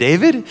like that,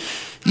 David.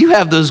 You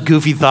have those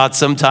goofy thoughts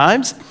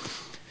sometimes.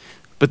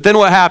 But then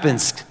what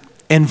happens?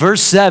 In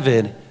verse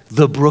 7,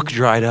 the brook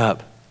dried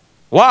up.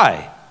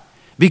 Why?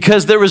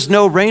 Because there was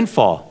no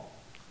rainfall.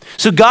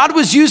 So God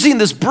was using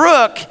this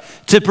brook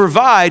to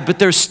provide, but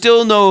there's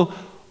still no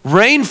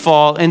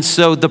rainfall, and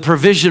so the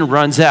provision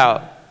runs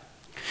out.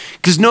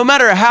 Because no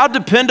matter how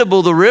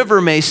dependable the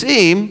river may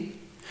seem,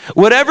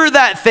 whatever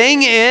that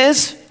thing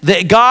is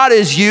that God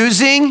is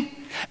using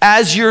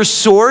as your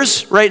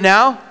source right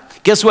now,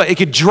 guess what? It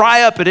could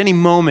dry up at any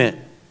moment.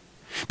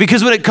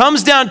 Because when it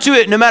comes down to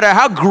it, no matter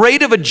how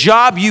great of a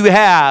job you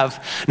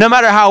have, no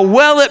matter how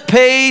well it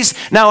pays,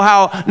 no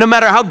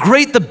matter how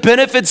great the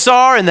benefits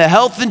are and the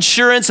health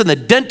insurance and the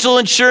dental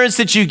insurance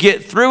that you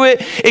get through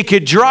it, it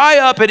could dry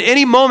up at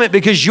any moment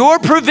because your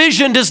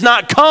provision does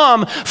not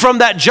come from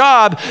that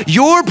job.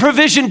 Your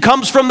provision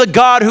comes from the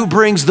God who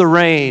brings the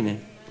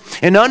rain.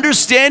 And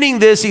understanding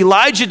this,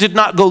 Elijah did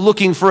not go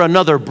looking for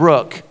another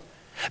brook,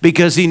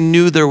 because he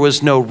knew there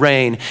was no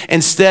rain.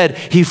 Instead,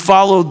 he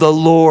followed the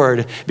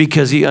Lord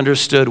because he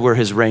understood where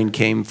his rain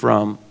came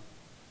from.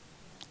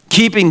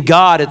 Keeping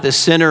God at the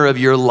center of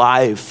your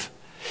life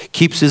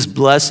keeps his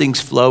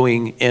blessings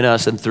flowing in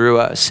us and through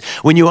us.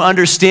 When you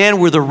understand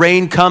where the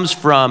rain comes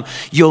from,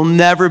 you'll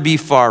never be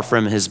far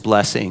from his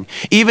blessing.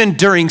 Even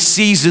during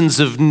seasons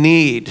of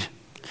need,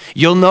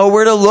 you'll know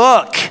where to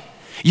look.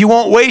 You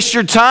won't waste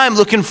your time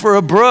looking for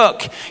a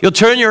brook. You'll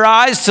turn your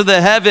eyes to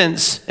the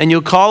heavens and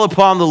you'll call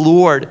upon the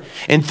Lord.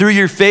 And through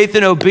your faith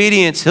and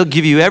obedience, he'll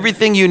give you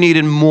everything you need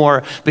and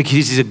more because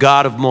he's a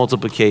God of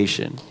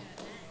multiplication.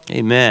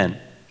 Amen.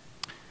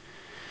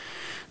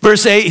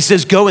 Verse 8, he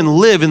says, go and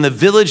live in the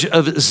village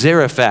of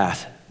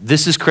Zarephath.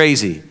 This is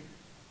crazy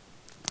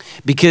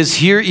because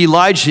here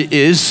Elijah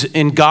is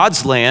in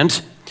God's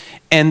land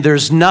and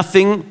there's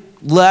nothing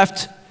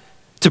left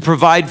to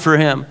provide for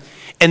him.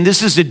 And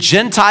this is a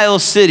Gentile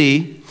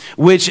city,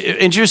 which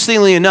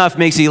interestingly enough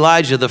makes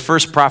Elijah the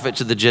first prophet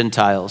to the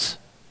Gentiles.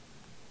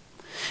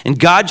 And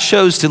God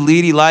chose to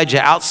lead Elijah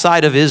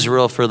outside of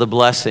Israel for the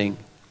blessing.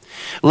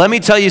 Let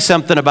me tell you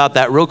something about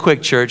that real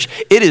quick, church.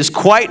 It is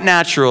quite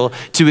natural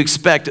to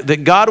expect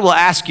that God will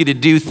ask you to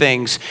do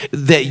things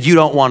that you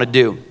don't want to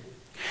do.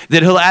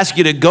 That he'll ask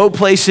you to go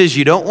places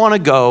you don't want to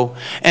go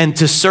and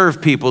to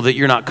serve people that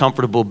you're not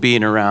comfortable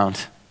being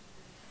around.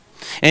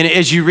 And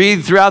as you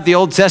read throughout the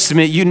Old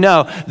Testament, you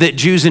know that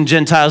Jews and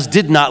Gentiles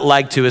did not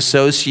like to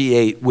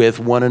associate with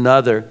one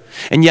another.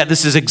 And yet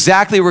this is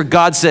exactly where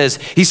God says,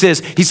 he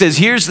says,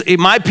 here's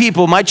my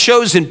people, my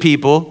chosen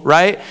people,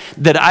 right?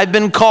 That I've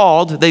been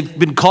called. They've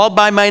been called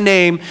by my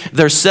name.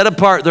 They're set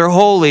apart. They're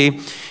holy.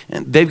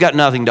 And they've got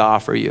nothing to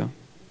offer you.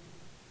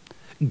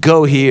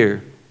 Go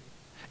here.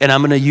 And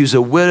I'm going to use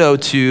a widow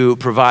to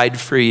provide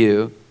for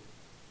you.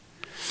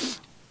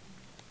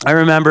 I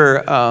remember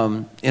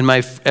at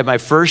my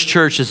first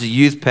church as a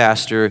youth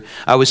pastor,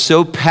 I was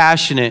so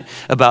passionate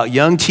about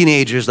young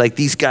teenagers like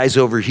these guys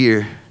over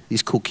here,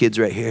 these cool kids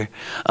right here,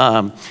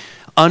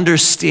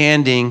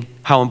 understanding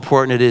how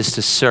important it is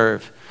to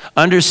serve.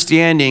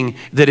 Understanding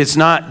that it's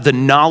not the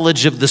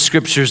knowledge of the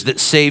scriptures that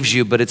saves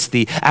you, but it's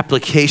the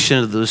application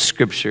of those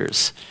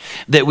scriptures.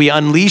 That we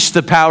unleash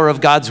the power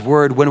of God's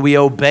word when we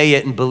obey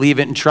it and believe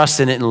it and trust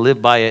in it and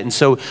live by it. And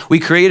so we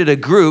created a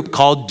group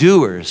called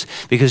Doers,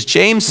 because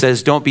James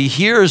says, don't be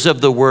hearers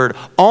of the word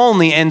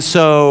only. And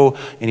so,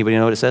 anybody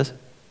know what it says?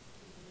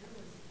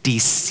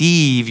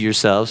 Deceive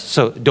yourselves.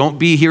 So don't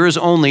be hearers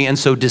only, and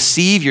so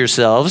deceive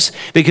yourselves,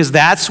 because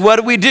that's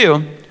what we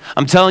do.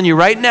 I'm telling you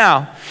right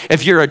now,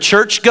 if you're a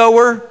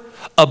churchgoer,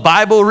 a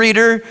Bible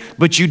reader,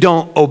 but you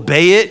don't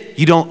obey it,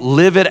 you don't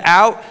live it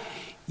out,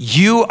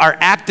 you are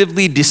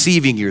actively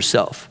deceiving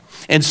yourself.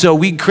 And so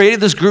we created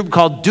this group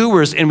called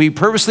Doers, and we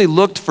purposely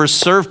looked for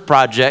serve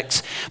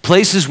projects,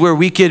 places where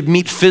we could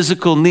meet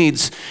physical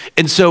needs.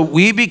 And so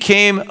we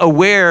became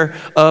aware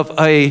of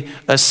a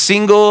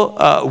single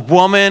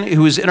woman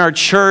who was in our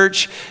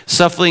church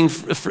suffering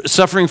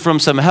from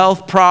some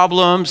health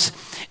problems,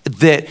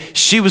 that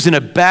she was in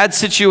a bad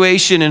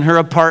situation in her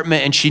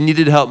apartment and she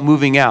needed help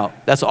moving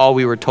out. That's all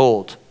we were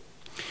told.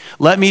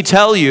 Let me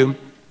tell you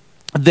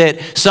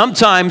that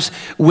sometimes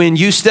when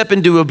you step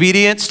into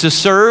obedience to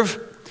serve,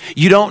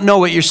 you don't know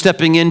what you're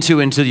stepping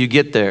into until you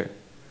get there.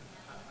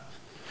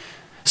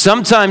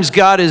 Sometimes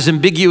God is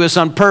ambiguous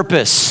on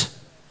purpose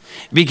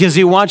because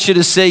he wants you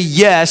to say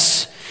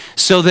yes,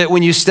 so that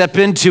when you step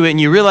into it and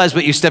you realize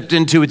what you stepped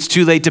into, it's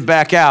too late to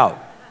back out.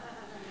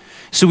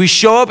 So we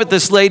show up at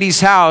this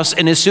lady's house,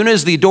 and as soon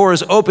as the door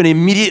is open,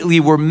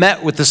 immediately we're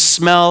met with the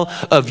smell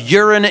of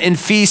urine and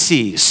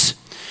feces.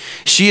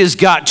 She has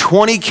got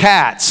 20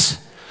 cats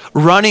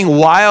running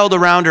wild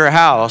around her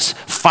house,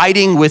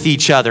 fighting with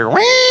each other,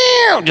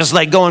 just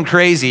like going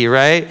crazy,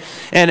 right?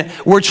 And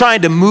we're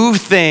trying to move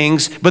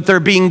things, but they're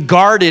being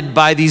guarded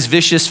by these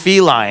vicious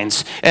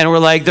felines. And we're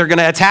like, they're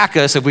gonna attack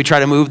us if we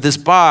try to move this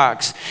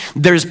box.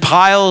 There's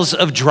piles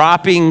of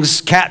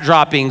droppings, cat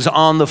droppings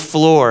on the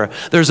floor.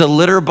 There's a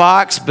litter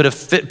box, but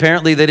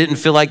apparently they didn't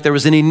feel like there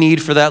was any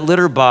need for that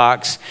litter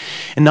box.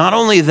 And not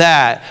only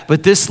that,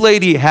 but this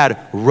lady had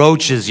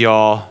roaches,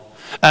 y'all.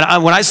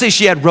 And when I say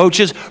she had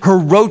roaches, her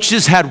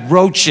roaches had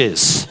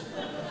roaches.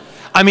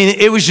 I mean,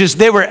 it was just,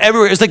 they were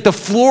everywhere. It's like the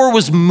floor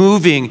was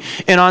moving.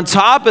 And on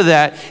top of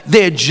that,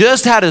 they had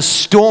just had a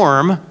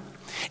storm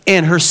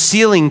and her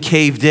ceiling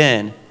caved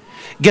in.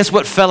 Guess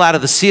what fell out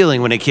of the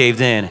ceiling when it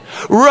caved in?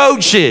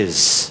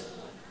 Roaches.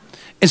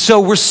 And so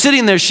we're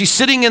sitting there. She's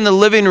sitting in the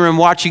living room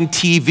watching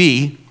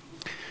TV.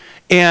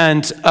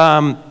 And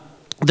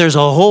there's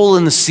a hole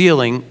in the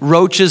ceiling,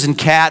 roaches and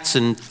cats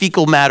and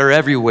fecal matter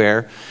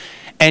everywhere.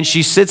 And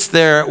she sits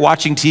there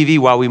watching TV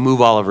while we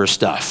move all of her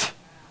stuff.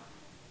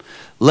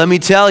 Let me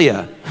tell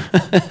you,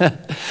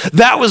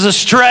 that was a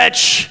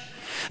stretch.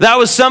 That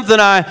was something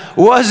I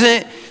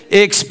wasn't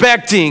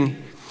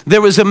expecting.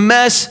 There was a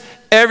mess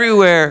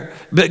everywhere,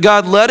 but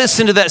God led us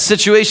into that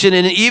situation.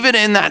 And even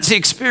in that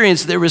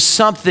experience, there was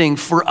something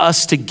for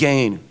us to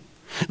gain.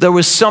 There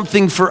was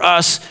something for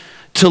us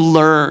to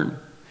learn.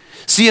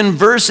 See, in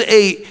verse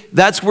 8,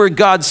 that's where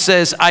God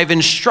says, I've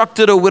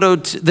instructed a widow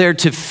there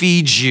to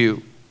feed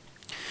you.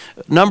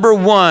 Number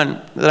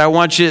one that I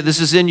want you, this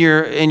is in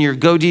your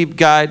Go Deep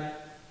guide.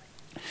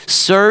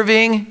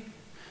 Serving,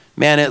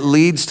 man, it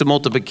leads to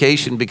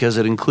multiplication because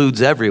it includes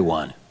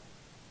everyone.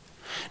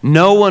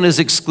 No one is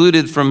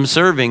excluded from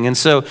serving. And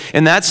so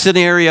in that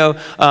scenario,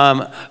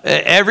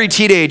 every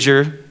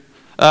teenager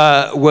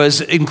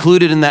was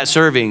included in that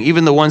serving.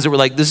 Even the ones that were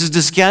like, this is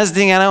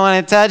disgusting, I don't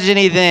want to touch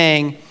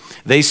anything.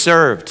 They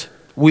served.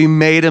 We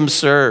made them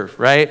serve,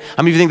 right?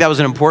 How many of you think that was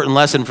an important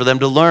lesson for them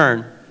to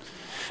learn?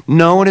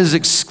 No one is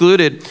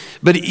excluded.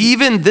 But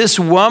even this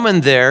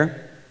woman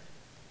there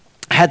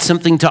had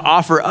something to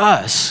offer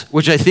us,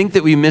 which I think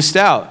that we missed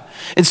out.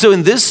 And so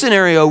in this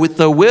scenario with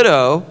the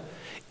widow,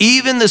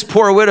 even this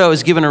poor widow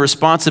is given a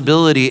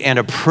responsibility and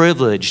a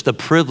privilege, the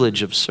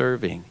privilege of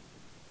serving.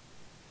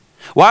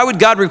 Why would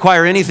God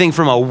require anything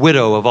from a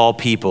widow of all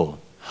people?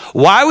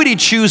 Why would he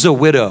choose a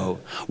widow?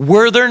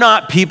 Were there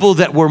not people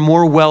that were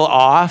more well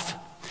off?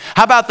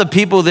 How about the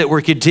people that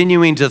were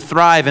continuing to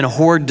thrive and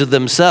hoard to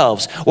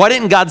themselves? Why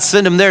didn't God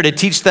send them there to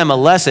teach them a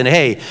lesson?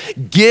 Hey,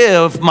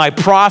 give my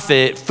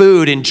prophet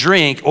food and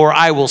drink or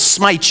I will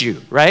smite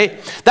you, right?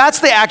 That's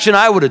the action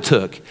I would have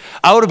took.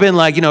 I would have been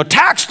like,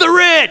 tax the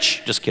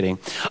rich. Just kidding.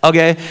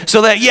 Okay,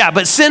 so that, yeah,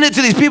 but send it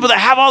to these people that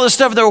have all this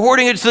stuff, they're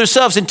hoarding it to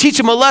themselves, and teach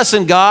them a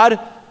lesson, God.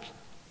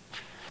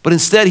 But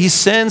instead he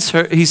sends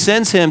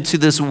him to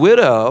this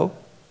widow.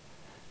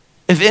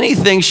 If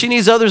anything, she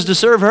needs others to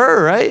serve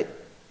her, right?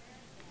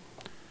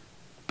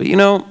 But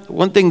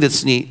one thing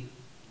that's neat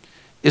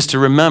is to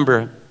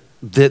remember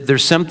that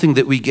there's something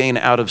that we gain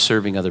out of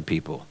serving other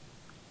people.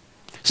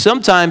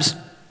 Sometimes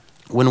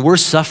when we're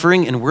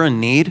suffering and we're in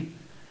need,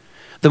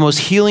 the most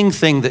healing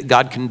thing that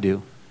God can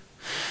do,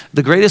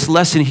 the greatest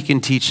lesson he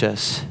can teach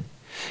us,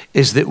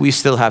 is that we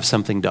still have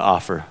something to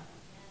offer.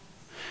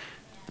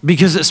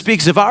 Because it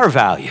speaks of our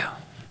value.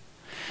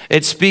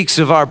 It speaks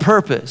of our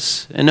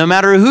purpose. And no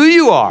matter who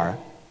you are,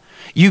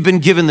 you've been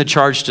given the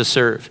charge to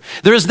serve.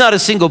 There is not a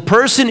single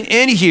person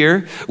in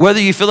here, whether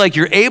you feel like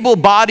you're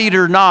able-bodied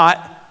or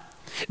not,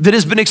 that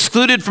has been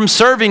excluded from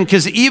serving,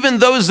 because even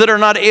those that are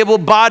not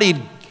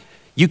able-bodied,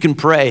 you can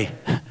pray.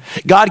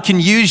 God can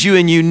use you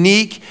in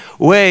unique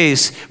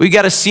ways. We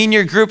got a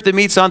senior group that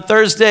meets on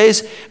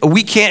Thursdays.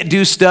 We can't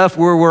do stuff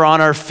where we're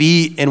on our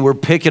feet and we're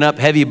picking up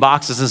heavy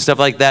boxes and stuff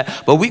like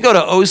that. But we go to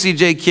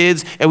OCJ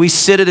Kids and we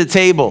sit at a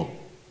table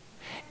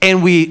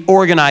and we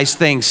organize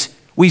things.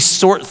 We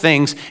sort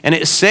things, and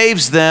it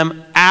saves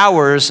them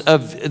hours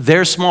of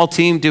their small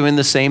team doing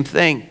the same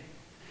thing.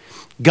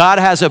 God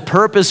has a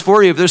purpose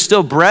for you. If there's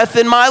still breath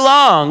in my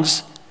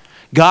lungs,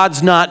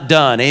 God's not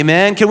done.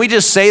 Amen? Can we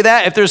just say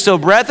that? If there's still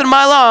breath in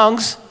my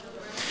lungs,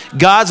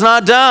 God's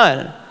not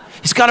done.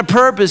 He's got a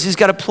purpose. He's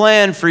got a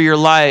plan for your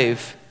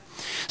life.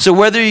 So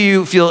whether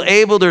you feel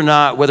able or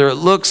not, whether it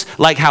looks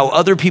like how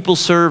other people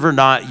serve or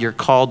not, you're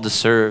called to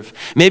serve.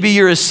 Maybe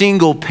you're a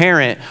single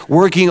parent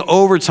working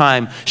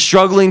overtime,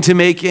 struggling to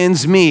make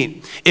ends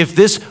meet. If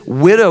this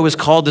widow is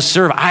called to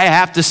serve, I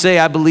have to say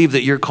I believe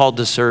that you're called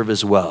to serve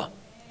as well.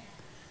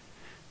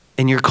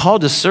 And you're called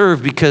to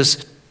serve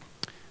because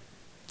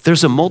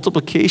there's a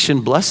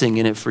multiplication blessing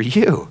in it for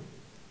you.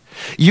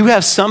 You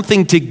have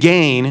something to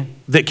gain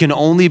that can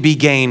only be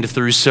gained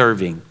through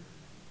serving.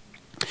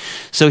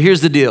 So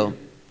here's the deal.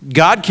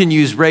 God can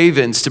use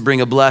ravens to bring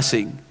a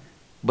blessing,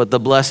 but the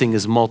blessing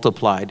is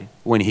multiplied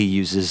when he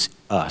uses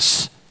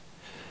us.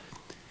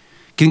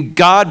 Can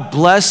God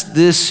bless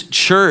this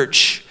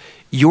church,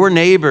 your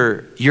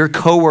neighbor, your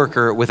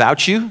coworker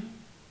without you?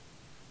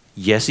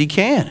 Yes, he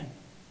can.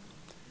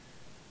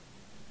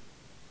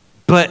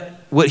 But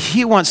what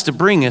he wants to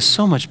bring is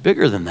so much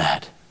bigger than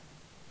that.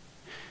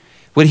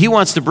 What he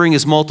wants to bring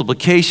is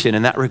multiplication,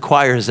 and that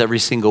requires every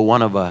single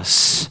one of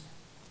us.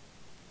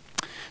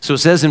 So it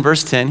says in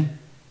verse 10,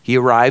 he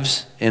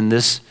arrives in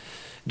this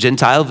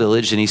Gentile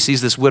village, and he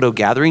sees this widow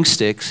gathering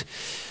sticks.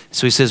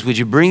 So he says, would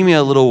you bring me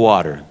a little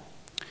water?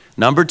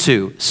 Number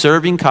 2,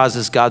 serving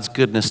causes God's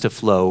goodness to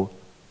flow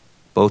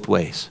both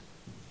ways.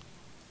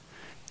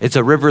 It's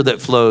a river that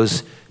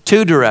flows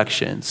 2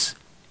 directions.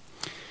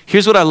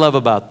 Here's what I love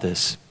about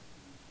this.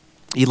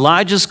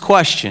 Elijah's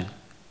question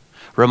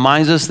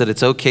reminds us that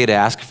it's okay to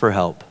ask for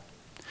help.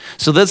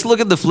 So let's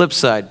look at the flip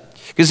side.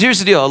 Because here's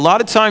the deal. A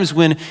lot of times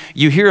when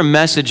you hear a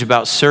message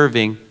about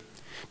serving,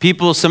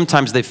 people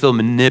sometimes they feel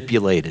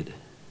manipulated.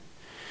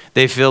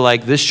 They feel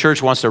like this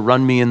church wants to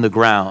run me in the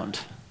ground.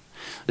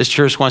 This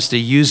church wants to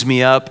use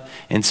me up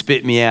and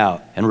spit me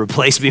out and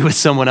replace me with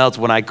someone else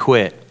when I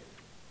quit.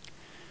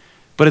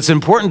 But it's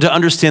important to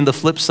understand the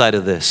flip side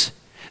of this,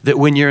 that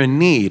when you're in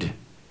need,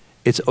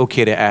 it's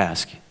okay to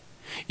ask.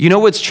 You know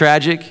what's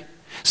tragic?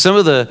 Some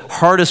of the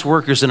hardest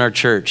workers in our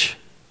church,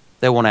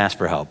 they won't ask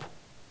for help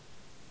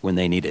when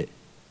they need it.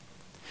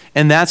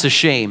 And that's a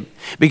shame,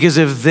 because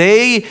if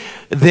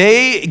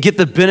they get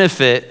the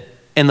benefit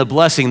and the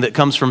blessing that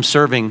comes from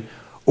serving,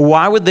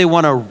 why would they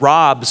want to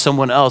rob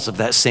someone else of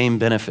that same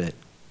benefit?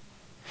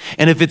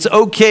 And if it's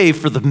okay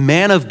for the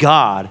man of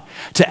God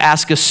to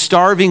ask a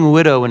starving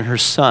widow and her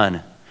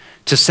son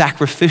to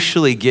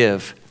sacrificially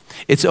give,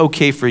 it's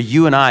okay for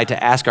you and I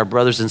to ask our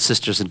brothers and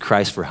sisters in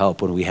Christ for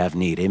help when we have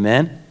need.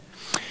 Amen?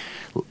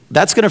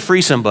 That's going to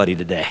free somebody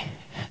today.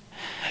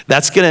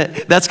 That's going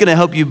to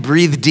help you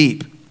breathe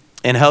deep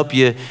and help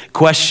you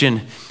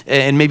question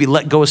and maybe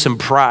let go of some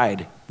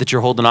pride that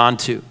you're holding on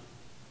to.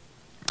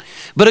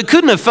 But it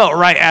couldn't have felt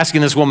right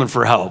asking this woman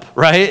for help,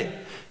 right?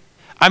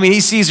 I mean,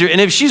 he sees her,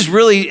 and if she's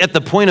really at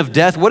the point of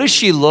death, what does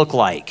she look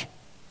like?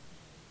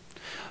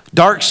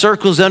 Dark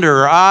circles under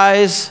her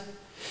eyes,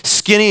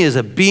 skinny as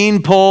a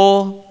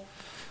beanpole,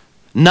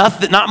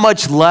 not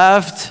much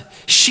left.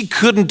 She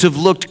couldn't have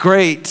looked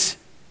great.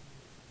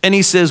 And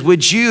he says,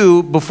 would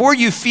you, before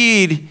you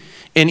feed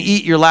and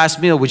eat your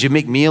last meal, would you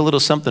make me a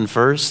little something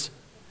first?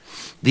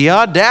 The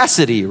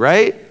audacity,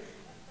 right?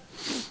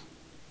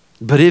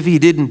 But if he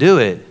didn't do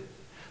it,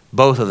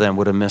 both of them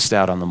would have missed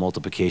out on the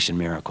multiplication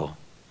miracle.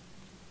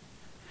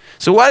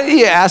 So why did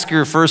he ask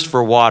her first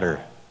for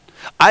water?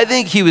 I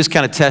think he was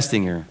kind of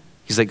testing her.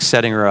 He's like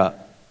setting her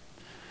up.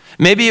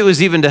 Maybe it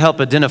was even to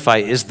help identify,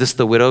 is this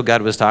the widow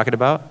God was talking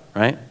about,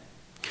 right?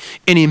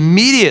 And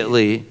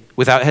immediately,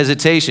 without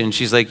hesitation,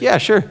 she's like, yeah,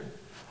 sure,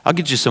 I'll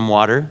get you some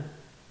water.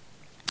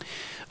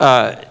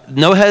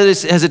 No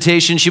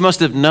hesitation. She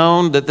must have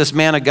known that this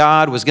man of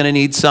God was going to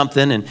need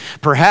something, and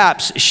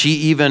perhaps she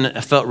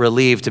even felt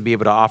relieved to be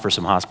able to offer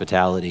some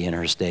hospitality in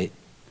her state.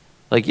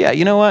 Like, yeah,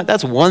 you know what?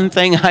 That's one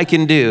thing I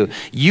can do.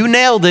 You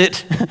nailed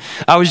it.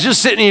 I was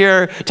just sitting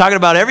here talking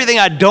about everything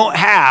I don't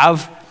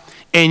have,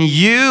 and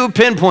you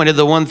pinpointed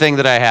the one thing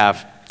that I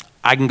have.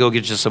 I can go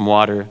get you some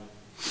water.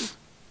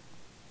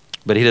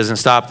 But he doesn't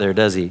stop there,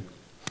 does he?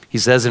 He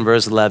says in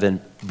verse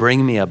 11,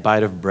 bring me a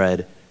bite of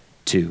bread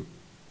too.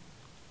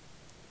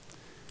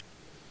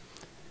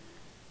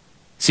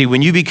 See,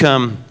 when you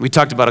become, we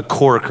talked about a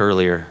cork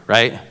earlier,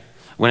 right?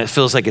 When it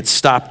feels like it's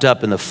stopped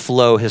up and the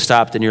flow has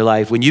stopped in your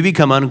life. When you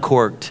become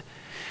uncorked,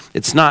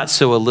 it's not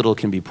so a little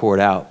can be poured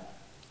out,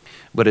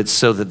 but it's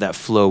so that that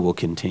flow will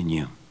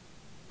continue.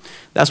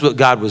 That's what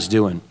God was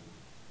doing.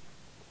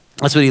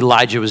 That's what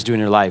Elijah was doing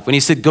in her life. When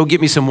he said, go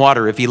get me some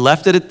water, if he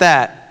left it at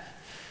that,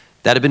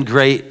 That'd have been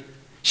great.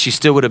 She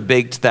still would have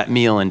baked that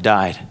meal and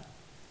died.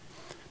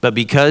 But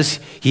because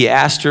he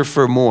asked her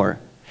for more,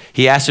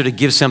 he asked her to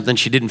give something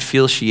she didn't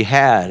feel she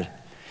had,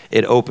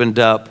 it opened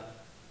up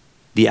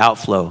the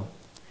outflow.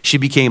 She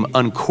became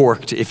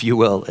uncorked, if you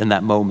will, in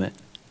that moment.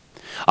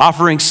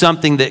 Offering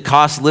something that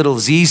costs little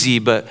is easy,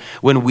 but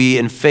when we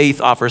in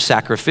faith offer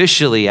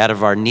sacrificially out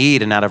of our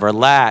need and out of our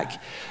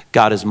lack,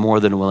 God is more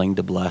than willing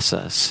to bless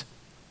us.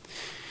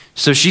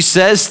 So she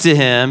says to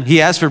him,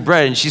 he asked for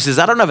bread, and she says,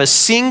 I don't have a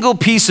single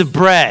piece of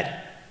bread.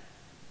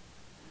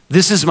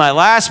 This is my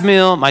last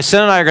meal. My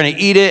son and I are going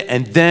to eat it,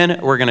 and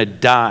then we're going to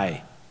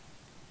die.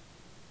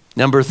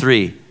 Number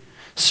 3,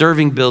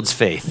 serving builds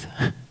faith.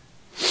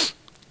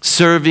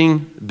 Serving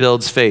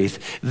builds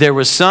faith. There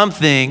was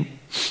something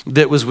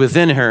that was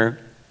within her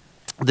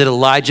that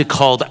Elijah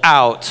called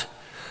out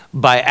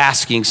by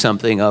asking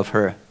something of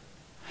her,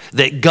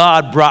 that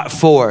God brought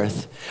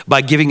forth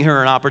by giving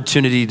her an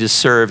opportunity to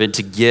serve and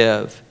to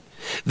give.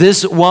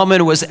 This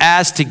woman was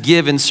asked to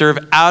give and serve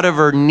out of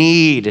her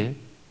need.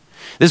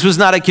 This was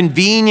not a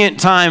convenient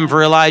time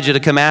for Elijah to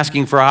come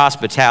asking for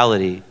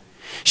hospitality.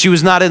 She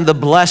was not in the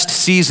blessed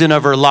season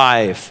of her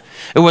life.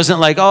 It wasn't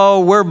like,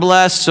 oh, we're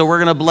blessed, so we're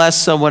going to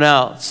bless someone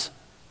else.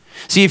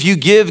 See, if you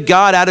give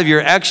God out of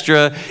your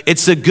extra,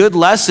 it's a good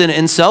lesson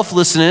in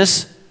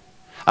selflessness.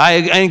 I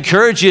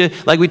encourage you,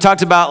 like we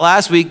talked about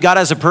last week, God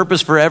has a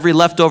purpose for every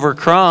leftover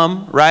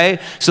crumb, right?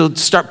 So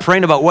start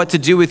praying about what to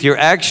do with your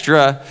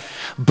extra.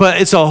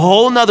 But it's a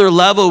whole nother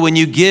level when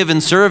you give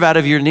and serve out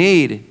of your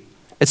need.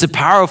 It's a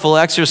powerful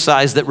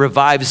exercise that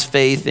revives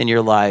faith in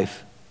your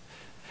life.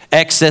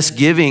 Excess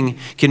giving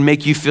can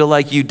make you feel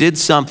like you did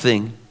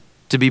something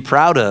to be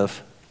proud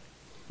of.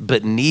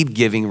 But need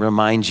giving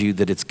reminds you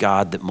that it's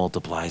God that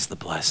multiplies the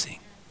blessing.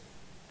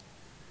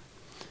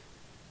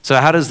 So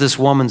how does this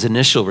woman's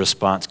initial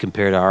response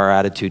compare to our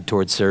attitude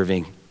towards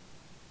serving?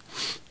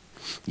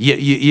 Have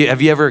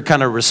you ever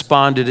kind of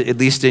responded, at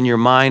least in your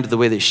mind, the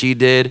way that she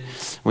did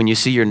when you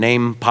see your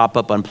name pop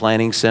up on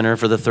Planning Center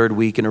for the 3rd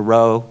week in a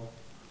row,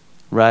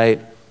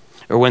 right?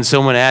 Or when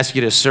someone asks you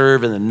to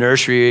serve in the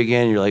nursery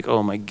again, you're like,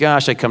 oh my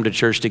gosh, I come to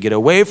church to get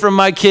away from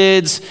my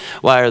kids.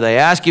 Why are they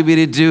asking me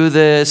to do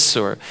this?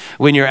 Or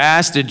when you're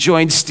asked to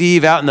join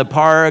Steve out in the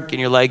park and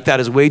you're like, that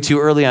is way too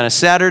early on a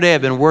Saturday.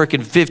 I've been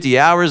working 50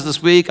 hours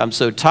this week. I'm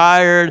so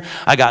tired.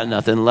 I got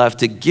nothing left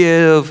to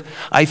give.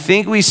 I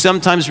think we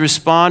sometimes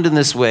respond in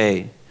this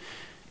way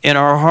in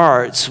our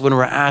hearts when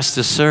we're asked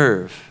to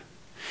serve.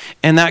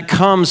 And that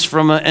comes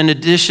from an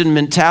addition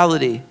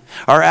mentality.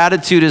 Our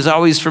attitude is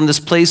always from this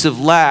place of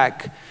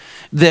lack,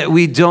 that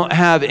we don't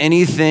have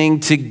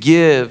anything to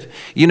give.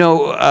 You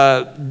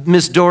know,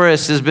 Miss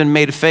Doris has been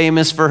made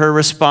famous for her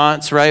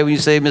response, right? When you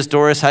say, Miss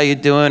Doris, how you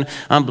doing?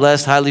 I'm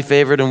blessed, highly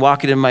favored, and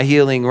walking in my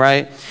healing,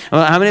 right?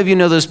 Well, how many of you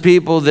know those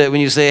people that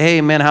when you say,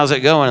 hey, man, how's it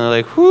going? And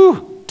they're like,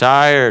 whew,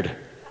 tired.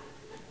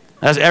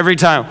 That's every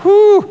time,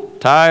 whew,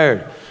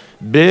 tired.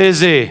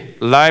 Busy.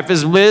 Life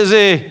is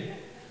busy.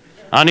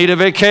 I need a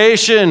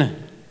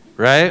vacation,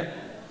 right?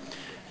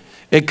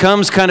 It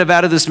comes kind of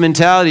out of this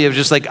mentality of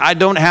just like, I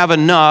don't have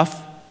enough,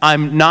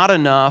 I'm not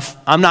enough,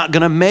 I'm not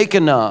gonna make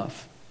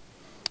enough.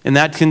 And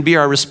that can be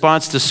our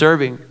response to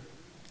serving.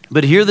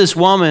 But here this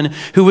woman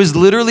who was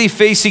literally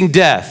facing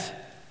death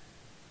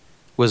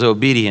was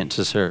obedient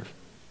to serve.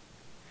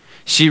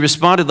 She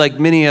responded like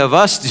many of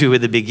us do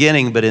at the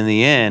beginning, but in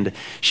the end,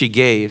 she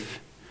gave,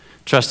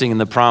 trusting in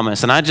the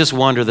promise. And I just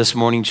wonder this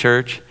morning,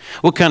 church,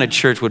 what kind of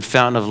church would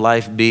Fountain of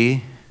Life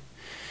be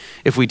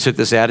if we took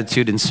this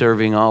attitude in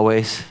serving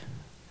always?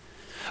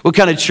 What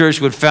kind of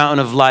church would Fountain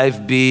of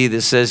Life be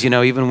that says, you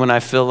know, even when I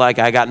feel like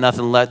I got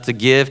nothing left to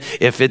give,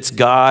 if it's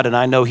God and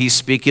I know he's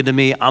speaking to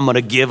me, I'm going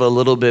to give a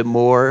little bit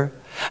more?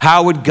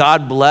 How would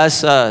God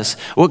bless us?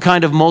 What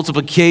kind of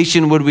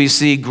multiplication would we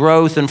see,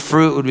 growth and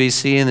fruit would we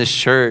see in this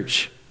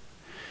church?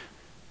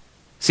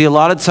 See, a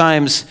lot of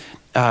times,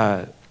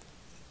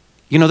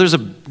 you know,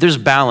 there's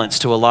balance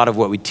to a lot of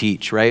what we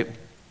teach, right?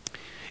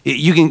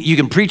 You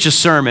can preach a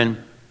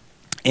sermon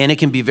and it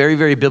can be very,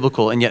 very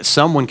biblical, and yet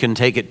someone can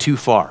take it too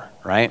far,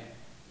 right?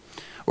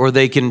 Or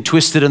they can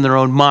twist it in their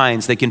own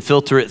minds. They can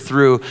filter it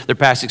through their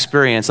past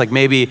experience. Like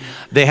maybe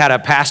they had a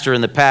pastor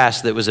in the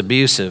past that was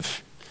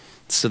abusive.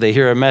 So they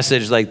hear a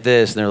message like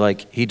this and they're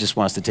like, he just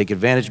wants to take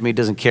advantage of me,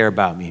 doesn't care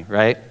about me,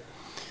 right?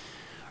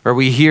 Or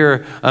we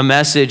hear a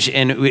message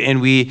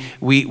and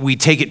we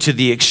take it to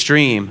the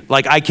extreme.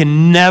 Like, I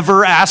can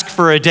never ask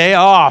for a day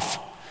off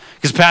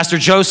because Pastor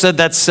Joe said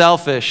that's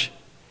selfish.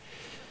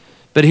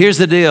 But here's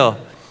the deal.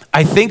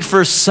 I think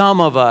for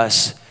some of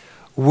us,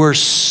 we're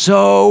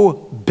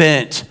so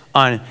bent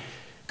on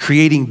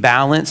creating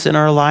balance in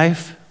our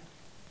life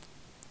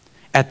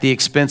at the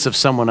expense of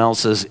someone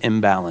else's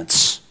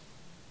imbalance.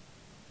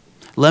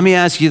 Let me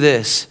ask you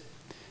this,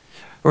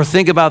 or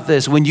think about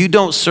this. When you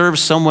don't serve,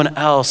 someone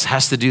else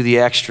has to do the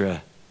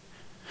extra.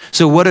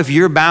 So what if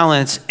your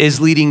balance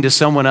is leading to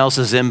someone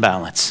else's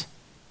imbalance?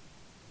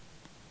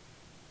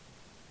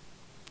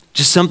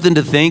 Just something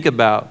to think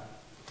about.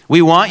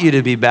 We want you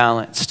to be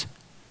balanced.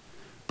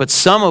 But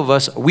some of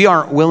us, we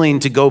aren't willing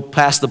to go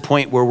past the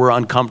point where we're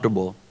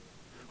uncomfortable.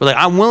 We're like,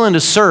 I'm willing to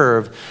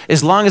serve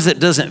as long as it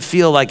doesn't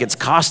feel like it's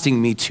costing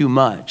me too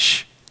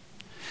much.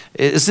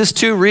 Is this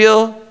too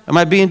real? Am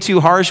I being too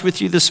harsh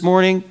with you this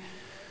morning?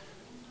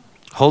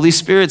 Holy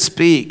Spirit,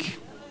 speak.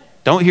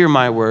 Don't hear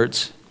my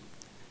words.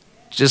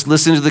 Just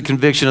listen to the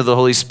conviction of the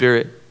Holy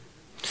Spirit.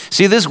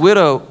 See, this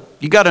widow,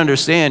 you got to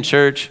understand,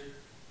 church,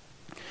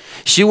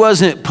 she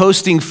wasn't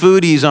posting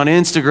foodies on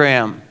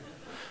Instagram.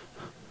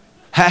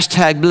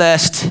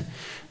 #blessed.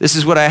 This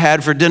is what I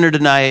had for dinner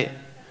tonight.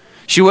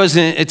 She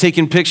wasn't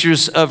taking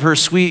pictures of her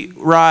sweet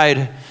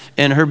ride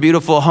and her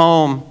beautiful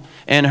home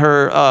and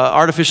her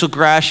artificial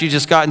grass she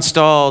just got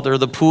installed or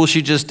the pool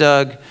she just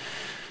dug.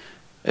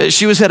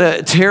 She was at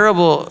a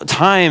terrible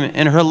time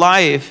in her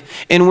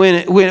life. And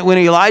when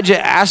Elijah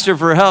asked her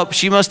for help,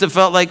 she must have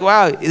felt like,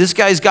 wow, this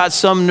guy's got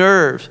some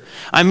nerve.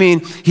 I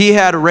mean, he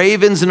had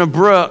ravens in a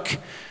brook.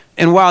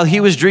 And while he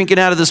was drinking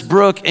out of this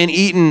brook and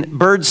eating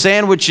bird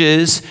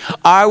sandwiches,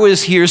 I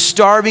was here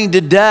starving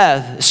to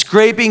death,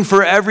 scraping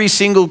for every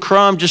single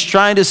crumb, just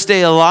trying to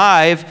stay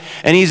alive.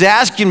 And he's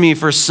asking me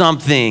for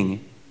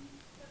something.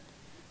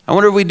 I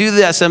wonder if we do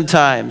that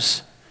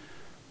sometimes.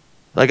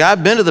 Like,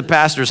 I've been to the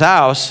pastor's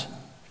house.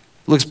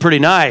 Looks pretty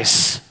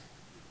nice.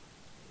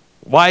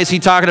 Why is he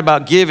talking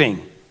about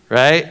giving,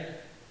 right?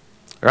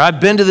 Or I've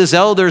been to this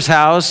elder's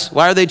house.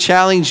 Why are they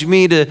challenging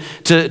me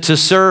to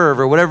serve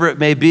or whatever it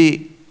may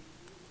be?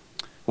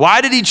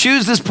 Why did he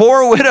choose this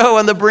poor widow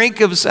on the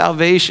brink of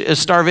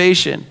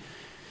starvation?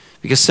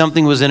 Because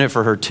something was in it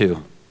for her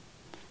too.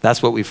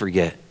 That's what we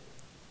forget.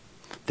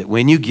 That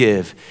when you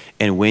give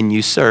and when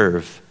you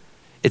serve,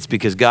 it's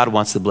because God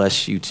wants to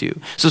bless you too.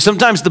 So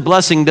sometimes the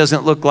blessing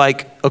doesn't look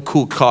like a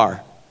cool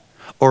car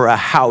or a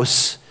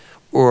house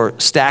or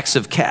stacks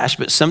of cash,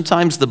 but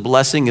sometimes the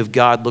blessing of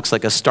God looks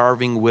like a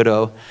starving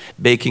widow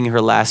baking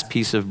her last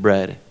piece of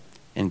bread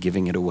and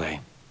giving it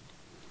away.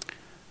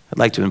 I'd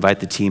like to invite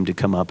the team to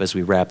come up as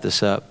we wrap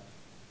this up.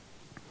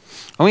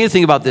 I want you to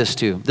think about this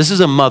too. This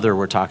is a mother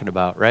we're talking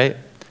about, right?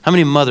 How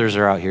many mothers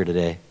are out here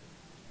today?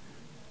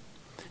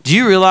 Do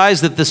you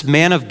realize that this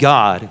man of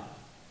God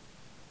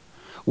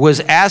was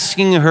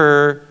asking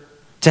her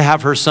to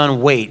have her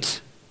son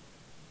wait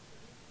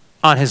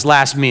on his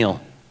last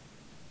meal?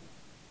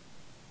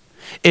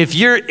 If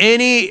you're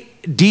any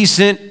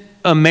decent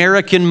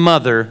American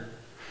mother,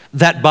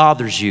 that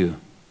bothers you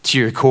to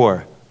your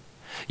core.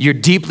 You're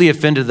deeply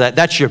offended that.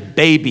 That's your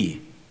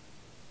baby.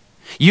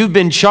 You've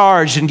been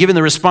charged and given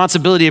the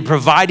responsibility of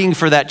providing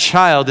for that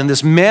child. And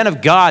this man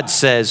of God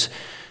says,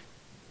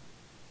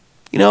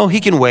 you know,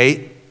 he can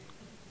wait.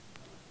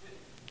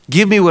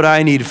 Give me what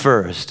I need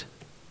first.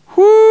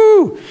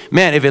 Whoo!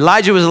 Man, if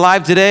Elijah was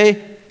alive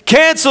today,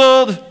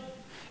 canceled,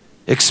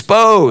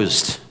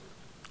 exposed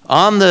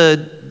on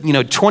the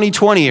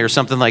 2020 or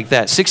something like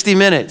that, 60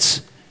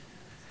 Minutes.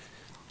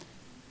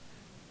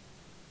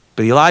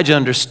 But Elijah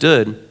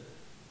understood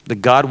that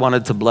God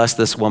wanted to bless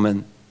this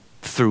woman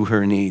through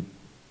her need.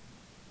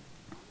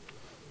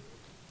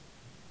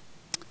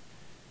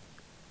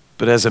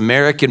 But as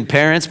American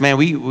parents, man,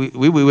 we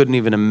wouldn't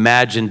even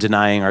imagine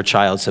denying our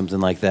child something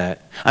like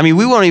that. I mean,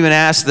 we won't even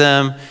ask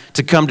them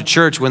to come to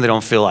church when they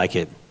don't feel like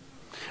it.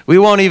 We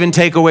won't even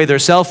take away their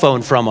cell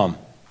phone from them,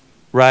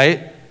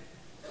 right?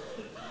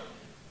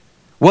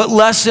 What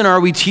lesson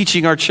are we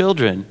teaching our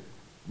children?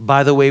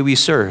 By the way we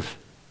serve.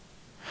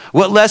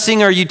 What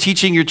lesson are you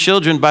teaching your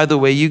children by the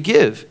way you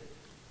give?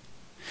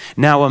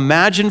 Now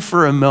imagine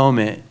for a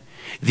moment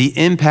the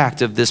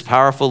impact of this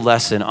powerful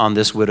lesson on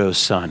this widow's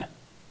son.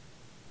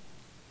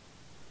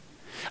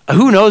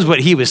 Who knows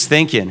what he was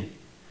thinking?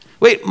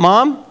 Wait,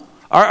 Mom,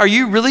 are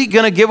you really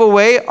going to give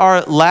away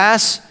our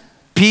last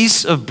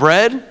piece of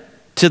bread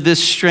to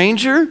this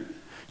stranger?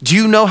 Do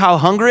you know how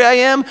hungry I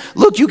am?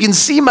 Look, you can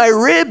see my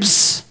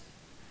ribs.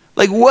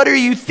 Like, what are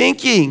you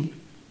thinking?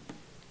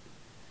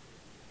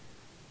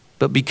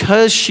 But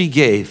because she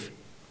gave,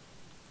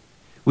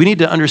 we need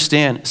to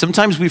understand,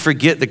 sometimes we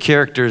forget the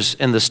characters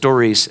and the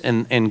stories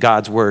in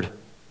God's word.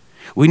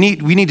 We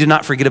need to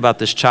not forget about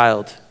this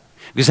child.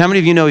 Because how many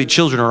of you know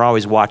children are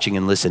always watching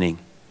and listening?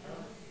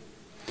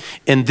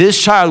 And this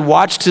child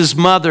watched his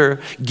mother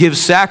give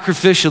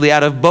sacrificially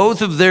out of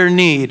both of their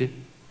need,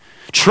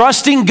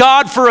 trusting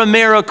God for a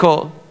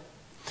miracle.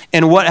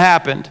 And what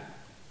happened?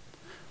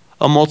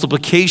 A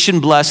multiplication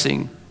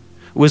blessing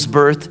was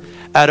birthed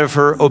out of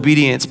her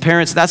obedience.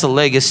 Parents, that's a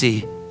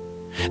legacy.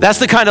 That's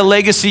the kind of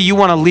legacy you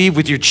want to leave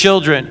with your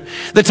children.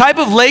 The type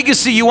of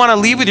legacy you want to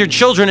leave with your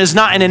children is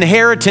not an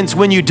inheritance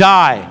when you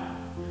die.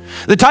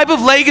 The type of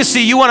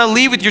legacy you want to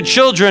leave with your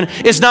children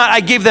is not,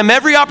 I gave them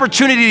every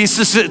opportunity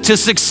to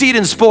succeed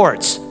in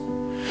sports.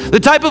 The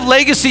type of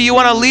legacy you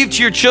want to leave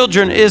to your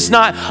children is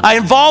not, I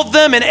involved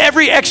them in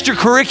every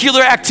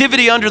extracurricular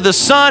activity under the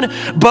sun,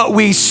 but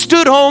we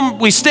stayed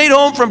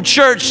home from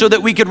church so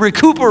that we could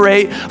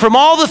recuperate from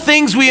all the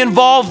things we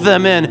involved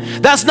them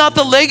in. That's not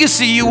the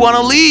legacy you want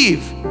to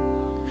leave.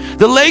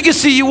 The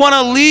legacy you want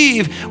to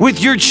leave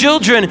with your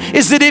children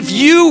is that if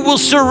you will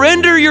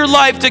surrender your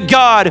life to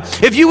God,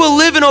 if you will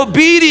live in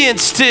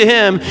obedience to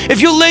Him, if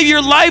you'll lay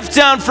your life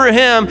down for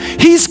Him,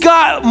 He's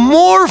got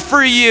more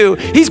for you.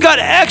 He's got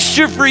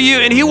extra for you,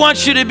 and He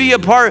wants you to be a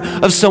part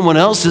of someone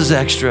else's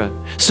extra,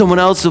 someone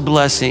else's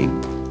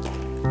blessing.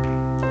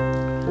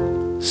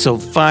 So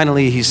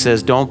finally, He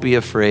says, don't be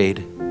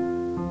afraid.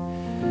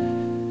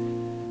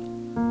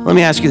 Let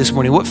me ask you this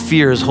morning, what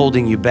fear is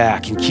holding you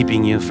back and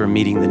keeping you from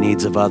meeting the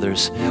needs of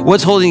others?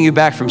 What's holding you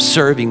back from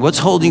serving? What's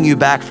holding you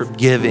back from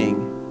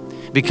giving?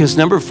 Because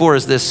number 4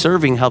 is this: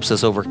 serving helps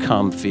us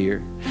overcome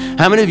fear.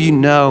 How many of you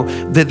know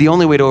that the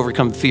only way to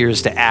overcome fear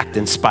is to act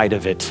in spite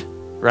of it,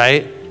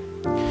 right?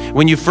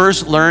 When you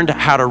first learned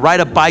how to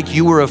ride a bike,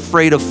 you were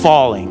afraid of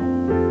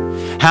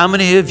falling. How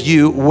many of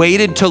you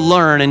waited to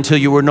learn until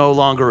you were no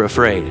longer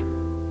afraid?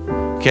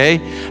 Okay?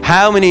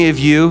 How many of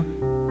you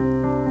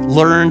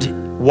learned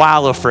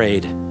while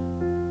afraid?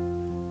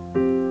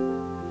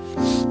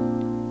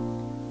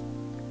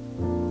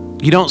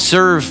 You don't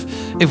serve,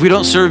 if we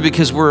don't serve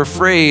because we're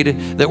afraid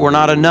that we're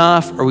not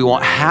enough or we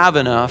won't have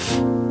enough,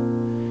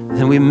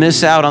 then we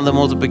miss out on the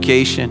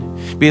multiplication.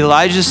 But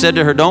Elijah said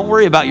to her, don't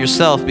worry about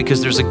yourself,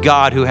 because there's a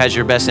God who has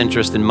your best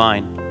interest in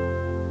mind.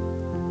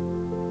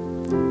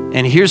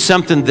 And here's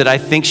something that I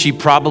think she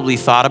probably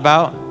thought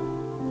about.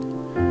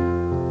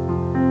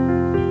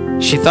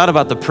 She thought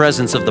about the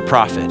presence of the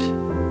prophet.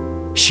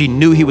 She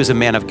knew he was a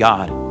man of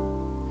God.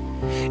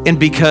 And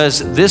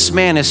because this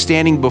man is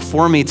standing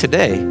before me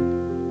today,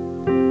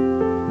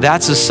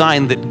 that's a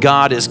sign that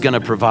God is going to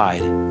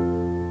provide.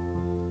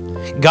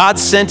 God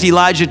sent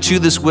Elijah to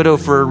this widow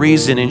for a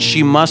reason, and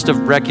she must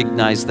have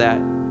recognized that.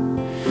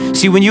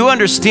 See, when you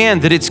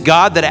understand that it's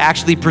God that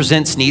actually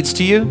presents needs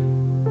to you,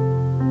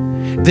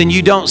 then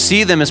you don't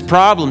see them as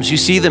problems. You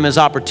see them as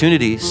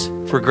opportunities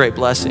for great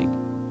blessing.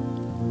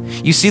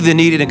 You see the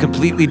need in a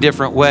completely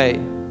different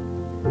way.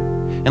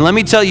 And let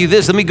me tell you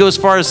this, let me go as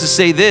far as to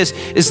say this,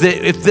 is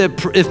that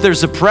if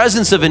there's a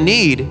presence of a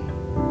need,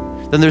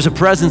 then there's a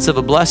presence of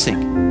a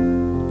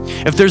blessing.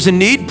 If there's a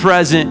need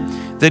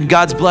present, then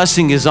God's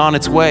blessing is on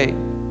its way.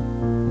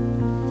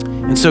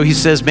 And so He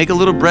says, make a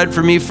little bread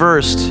for me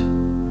first.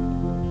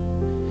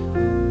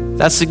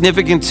 That's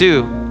significant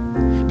too.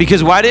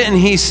 Because why didn't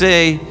He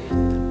say,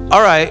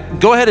 all right,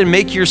 go ahead and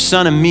make your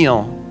son a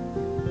meal,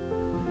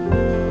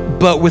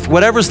 but with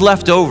whatever's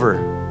left over,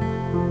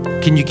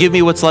 can you give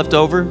me what's left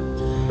over?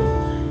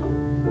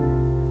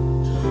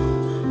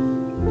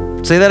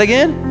 Say that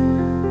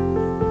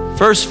again.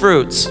 First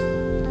fruits.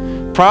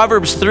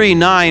 Proverbs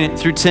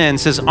 3:9-10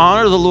 says,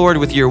 honor the Lord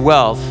with your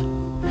wealth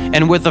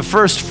and with the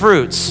first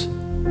fruits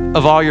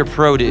of all your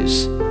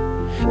produce.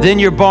 Then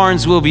your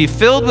barns will be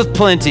filled with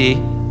plenty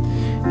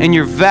and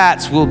your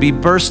vats will be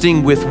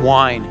bursting with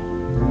wine.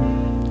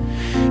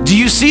 Do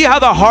you see how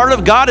the heart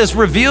of God is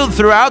revealed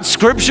throughout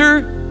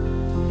Scripture?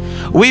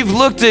 We've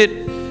looked at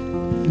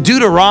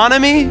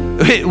Deuteronomy.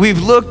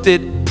 We've looked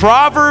at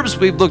Proverbs,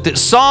 we've looked at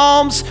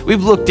Psalms,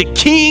 we've looked at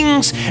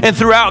Kings, and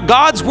throughout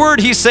God's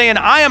word, He's saying,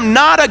 I am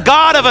not a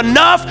God of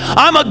enough,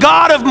 I'm a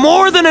God of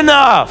more than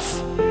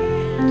enough.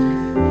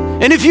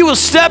 And if you will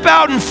step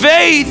out in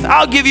faith,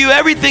 I'll give you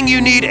everything you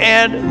need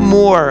and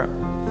more.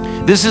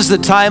 This is the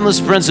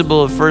timeless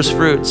principle of first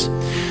fruits.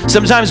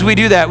 Sometimes we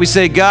do that. We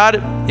say,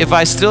 God, if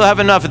I still have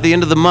enough at the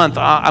end of the month,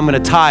 I'm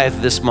going to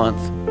tithe this month.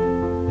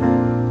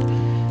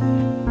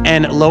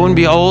 And lo and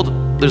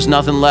behold, there's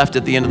nothing left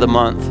at the end of the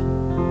month.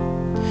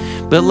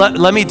 But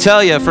let me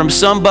tell you, from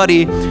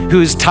somebody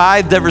who's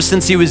tithed ever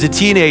since he was a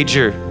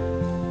teenager,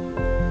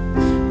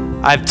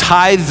 I've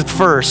tithed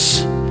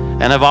first,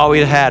 and I've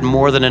always had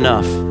more than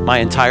enough my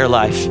entire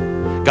life.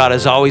 God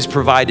has always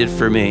provided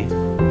for me.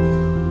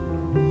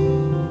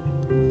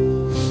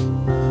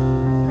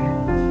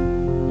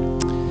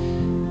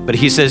 But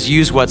He says,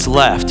 use what's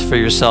left for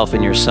yourself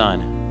and your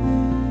son.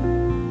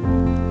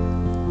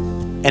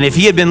 And if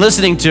he had been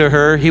listening to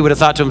her, he would have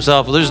thought to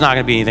himself, well, there's not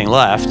going to be anything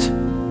left,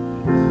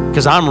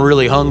 because I'm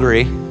really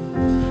hungry,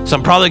 so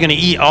I'm probably going to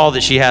eat all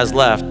that she has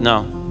left.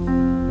 No.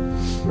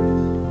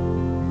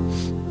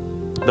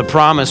 The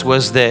promise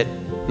was that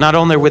not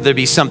only would there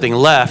be something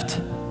left,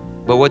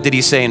 but what did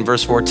He say in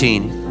verse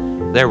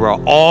 14? There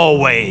will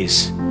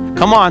always,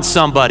 come on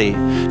somebody,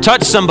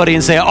 touch somebody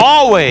and say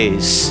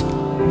always.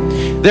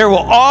 There will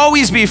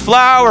always be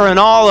flour and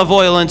olive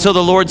oil until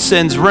the Lord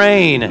sends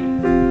rain.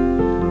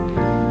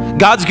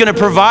 God's going to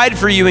provide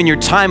for you in your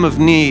time of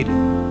need.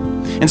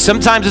 And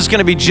sometimes it's going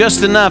to be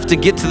just enough to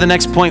get to the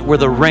next point where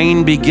the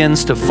rain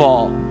begins to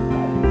fall.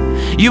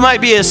 You might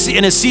be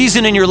in a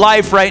season in your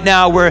life right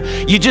now where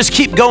you just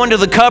keep going to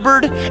the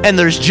cupboard and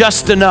there's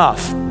just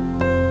enough.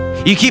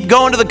 You keep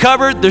going to the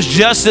cupboard, there's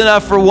just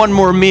enough for one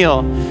more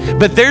meal.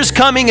 But there's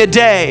coming a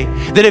day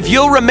that if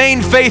you'll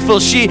remain faithful,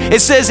 it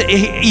says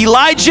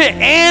Elijah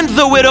and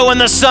the widow and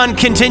the son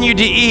continued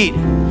to eat.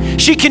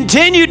 She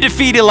continued to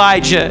feed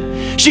Elijah.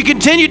 She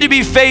continued to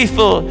be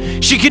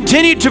faithful. She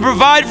continued to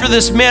provide for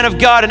this man of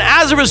God. And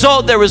as a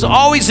result, there was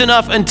always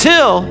enough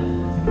until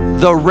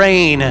the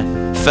rain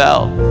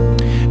fell.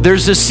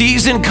 There's a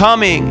season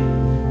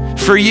coming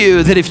for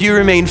you that if you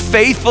remain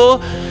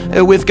faithful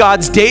with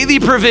God's daily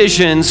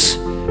provisions,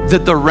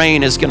 that the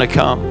rain is going to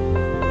come.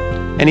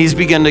 And he's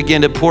begun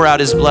again to pour out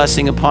his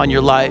blessing upon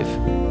your life.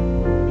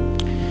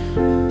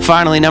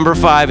 Finally, number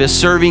 5 is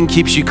serving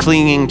keeps you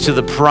clinging to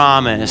the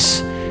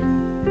promise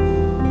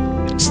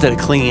instead of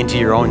clinging to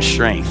your own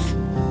strength.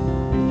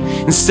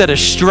 Instead of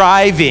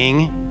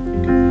striving,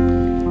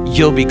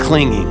 you'll be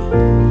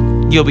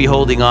clinging. You'll be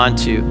holding on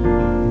to.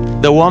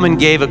 The woman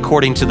gave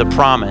according to the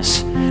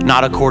promise,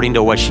 not according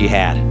to what she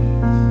had.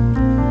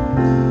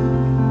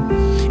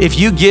 If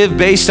you give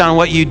based on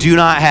what you do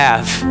not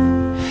have,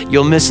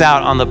 you'll miss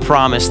out on the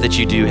promise that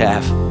you do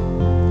have.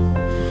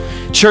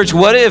 Church,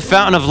 what if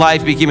Fountain of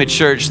Life became a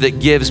church that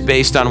gives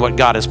based on what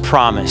God has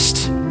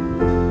promised?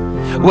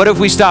 What if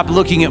we stopped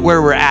looking at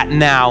where we're at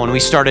now and we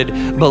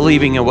started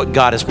believing in what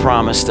God has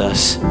promised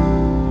us?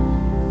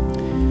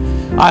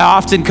 I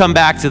often come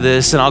back to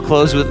this, and I'll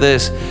close with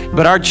this,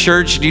 but our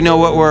church, do you know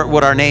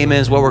what our name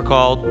is, what we're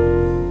called?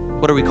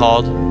 What are we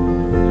called?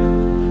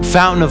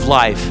 Fountain of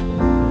Life.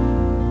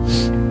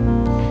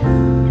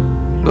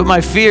 But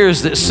my fear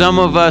is that some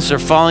of us are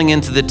falling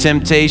into the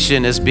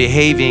temptation as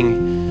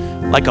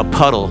behaving like a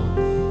puddle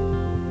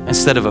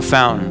instead of a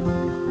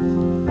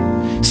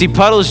fountain. See,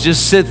 puddles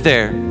just sit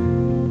there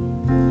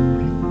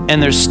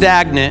and they're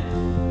stagnant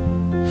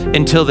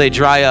until they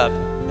dry up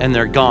and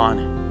they're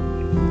gone.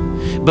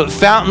 But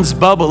fountains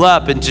bubble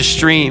up into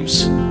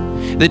streams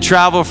that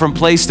travel from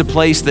place to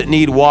place that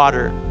need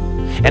water.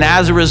 And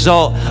as a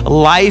result,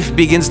 life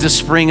begins to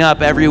spring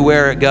up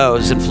everywhere it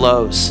goes and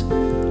flows.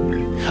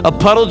 A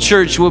puddle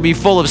church will be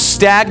full of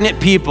stagnant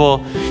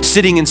people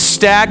sitting in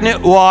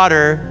stagnant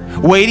water,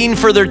 waiting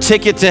for their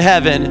ticket to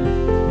heaven,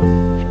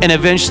 and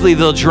eventually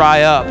they'll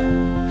dry up.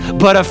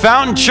 But a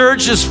fountain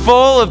church is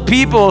full of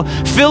people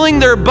filling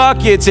their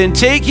buckets and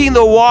taking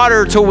the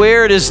water to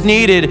where it is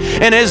needed.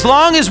 And as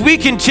long as we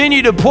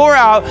continue to pour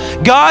out,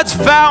 God's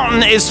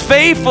fountain is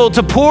faithful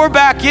to pour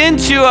back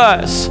into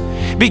us,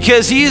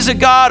 because he is a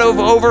God of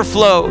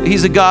overflow.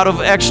 He's a God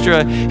of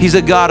extra. He's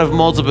a God of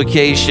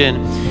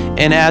multiplication.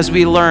 And as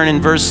we learn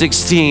in verse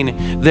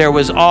 16, there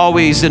was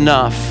always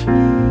enough,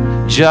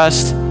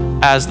 just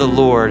as the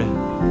Lord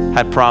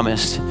had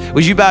promised.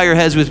 Would you bow your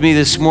heads with me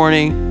this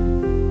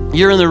morning?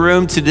 You're in the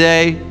room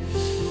today.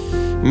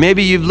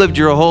 Maybe you've lived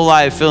your whole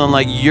life feeling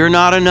like you're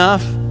not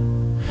enough.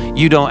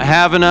 You don't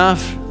have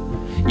enough.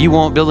 You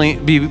won't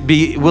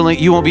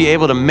be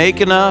able to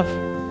make enough.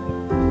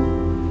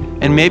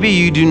 And maybe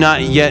you do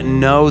not yet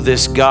know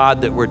this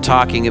God that we're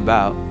talking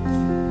about.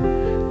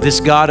 This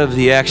God of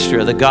the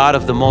extra, the God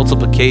of the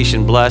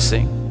multiplication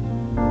blessing.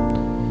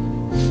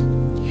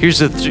 Here's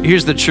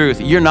the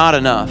truth. You're not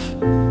enough.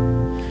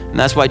 And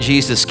that's why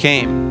Jesus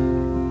came.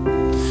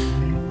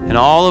 And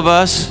all of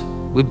us,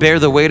 we bear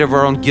the weight of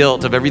our own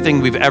guilt of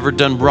everything we've ever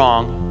done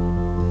wrong.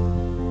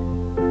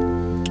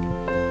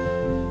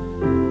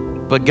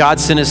 But God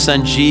sent his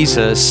son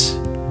Jesus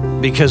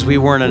because we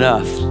weren't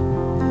enough.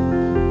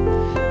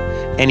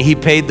 And he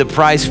paid the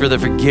price for the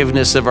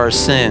forgiveness of our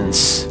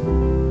sins,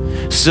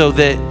 so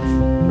that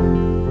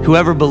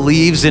whoever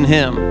believes in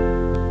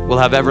him will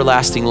have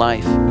everlasting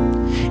life.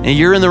 And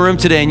you're in the room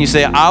today and you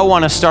say, I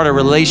want to start a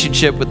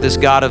relationship with this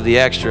God of the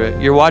extra.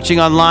 You're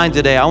watching online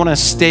today. I want to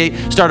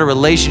start a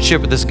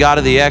relationship with this God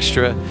of the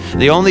extra.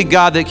 The only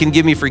God that can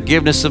give me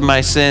forgiveness of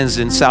my sins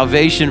and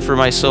salvation for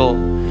my soul.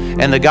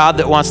 And the God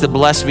that wants to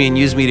bless me and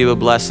use me to a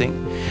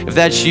blessing. If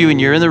that's you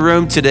and you're in the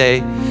room today,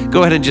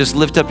 go ahead and just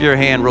lift up your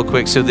hand real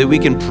quick so that we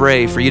can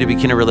pray for you to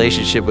begin a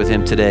relationship with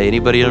him today.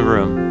 Anybody in the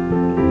room?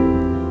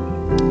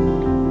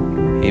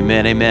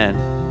 Amen,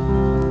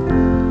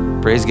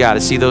 amen. Praise God. I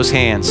see those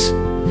hands.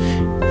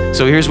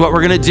 So here's what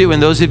we're going to do.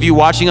 And those of you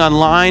watching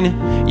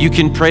online, you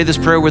can pray this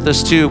prayer with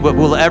us too. But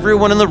will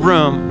everyone in the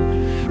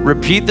room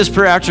repeat this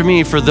prayer after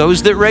me for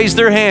those that raise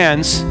their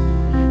hands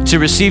to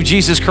receive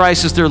Jesus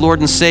Christ as their Lord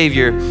and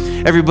Savior?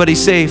 Everybody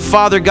say,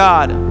 Father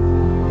God,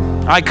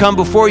 I come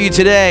before you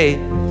today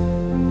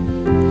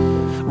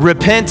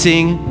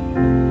repenting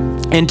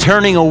and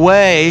turning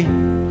away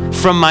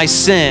from my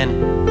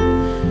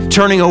sin,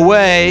 turning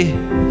away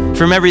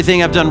from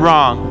everything I've done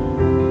wrong.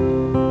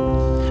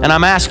 And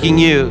I'm asking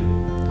you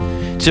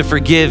to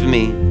forgive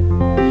me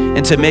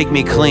and to make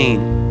me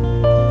clean.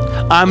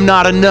 I'm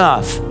not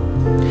enough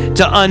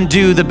to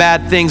undo the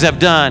bad things I've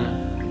done.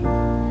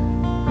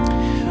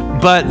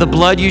 But the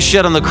blood you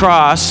shed on the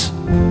cross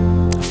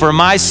for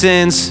my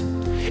sins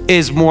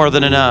is more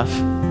than enough.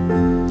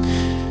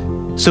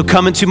 So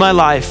come into my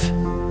life.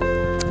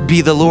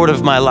 Be the Lord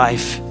of my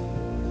life.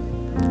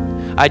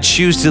 I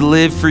choose to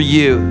live for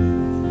you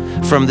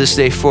from this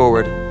day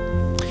forward.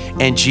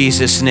 In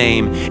Jesus'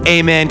 name,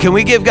 amen. Can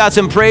we give God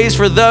some praise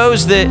for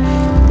those that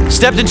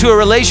stepped into a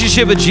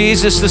relationship with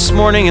Jesus this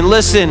morning? And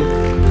listen,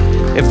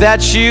 if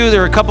that's you,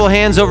 there are a couple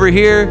hands over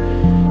here.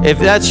 If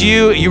that's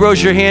you, you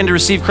rose your hand to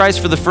receive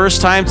Christ for the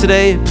first time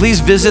today, please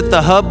visit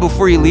the hub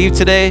before you leave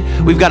today.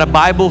 We've got a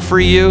Bible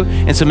for you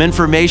and some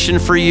information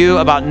for you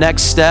about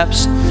next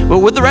steps. But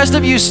would the rest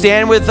of you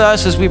stand with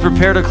us as we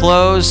prepare to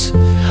close?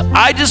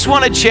 I just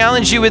want to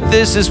challenge you with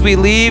this as we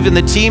leave, and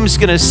the team's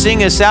going to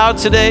sing us out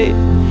today.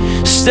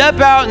 Step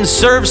out and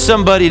serve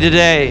somebody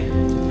today.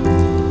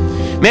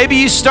 Maybe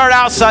you start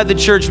outside the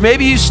church.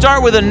 Maybe you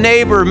start with a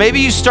neighbor. Maybe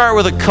you start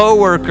with a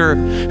coworker.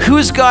 Who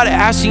is God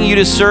asking you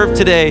to serve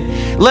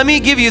today? Let me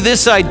give you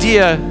this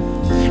idea.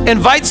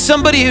 Invite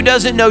somebody who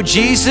doesn't know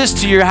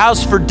Jesus to your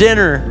house for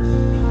dinner.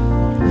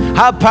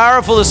 How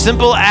powerful a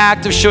simple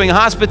act of showing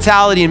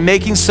hospitality and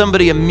making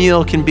somebody a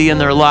meal can be in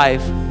their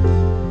life.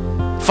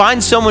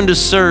 Find someone to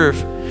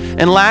serve.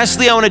 And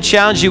lastly, I want to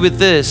challenge you with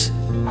this.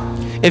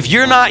 If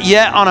you're not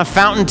yet on a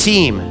Fountain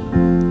team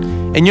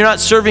and you're not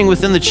serving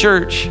within the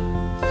church,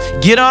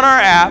 get on our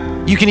app.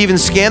 You can even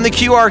scan the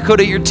QR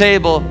code at your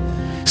table.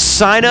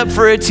 Sign up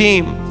for a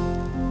team.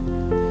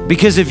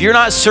 Because if you're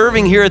not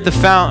serving here at the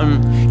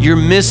Fountain, you're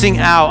missing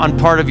out on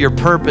part of your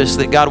purpose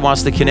that God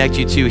wants to connect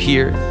you to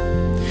here.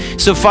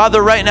 So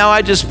Father, right now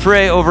I just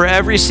pray over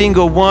every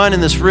single one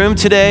in this room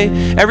today,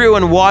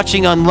 everyone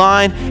watching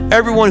online,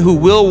 everyone who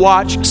will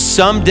watch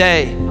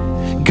someday,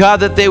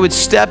 God, that they would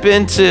step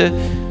into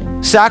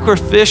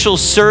sacrificial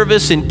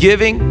service and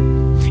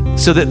giving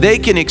so that they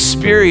can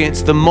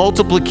experience the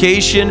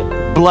multiplication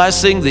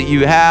blessing that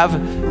you have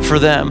for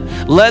them.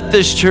 Let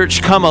this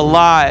church come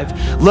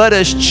alive. Let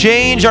us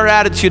change our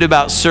attitude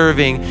about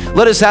serving.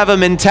 Let us have a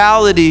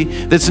mentality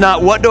that's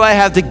not what do I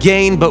have to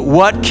gain, but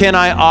what can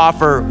I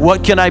offer?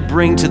 What can I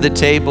bring to the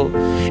table?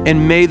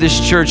 And may this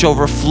church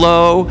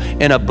overflow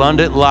in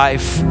abundant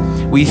life.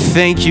 We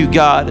thank you,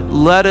 God.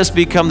 Let us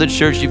become the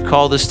church you've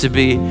called us to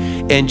be.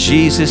 In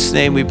Jesus'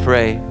 name we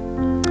pray.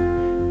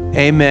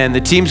 Amen. The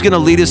team's going to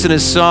lead us in a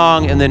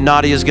song, and then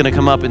Nadia's going to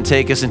come up and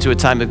take us into a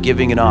time of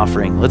giving and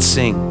offering. Let's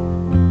sing.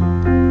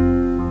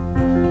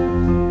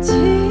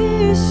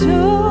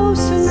 So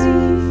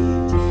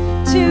sweet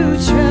to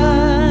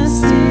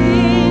trust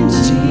in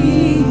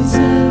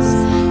Jesus,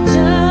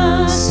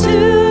 just to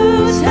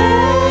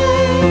take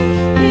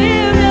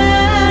Him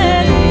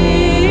at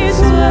His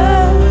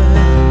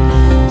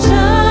word,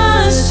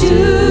 just to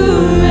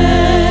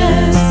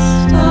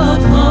rest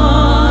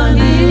upon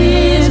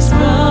His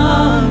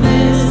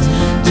promise,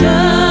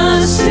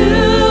 just to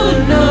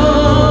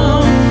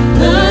know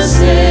the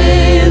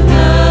save the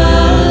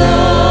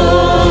Lord.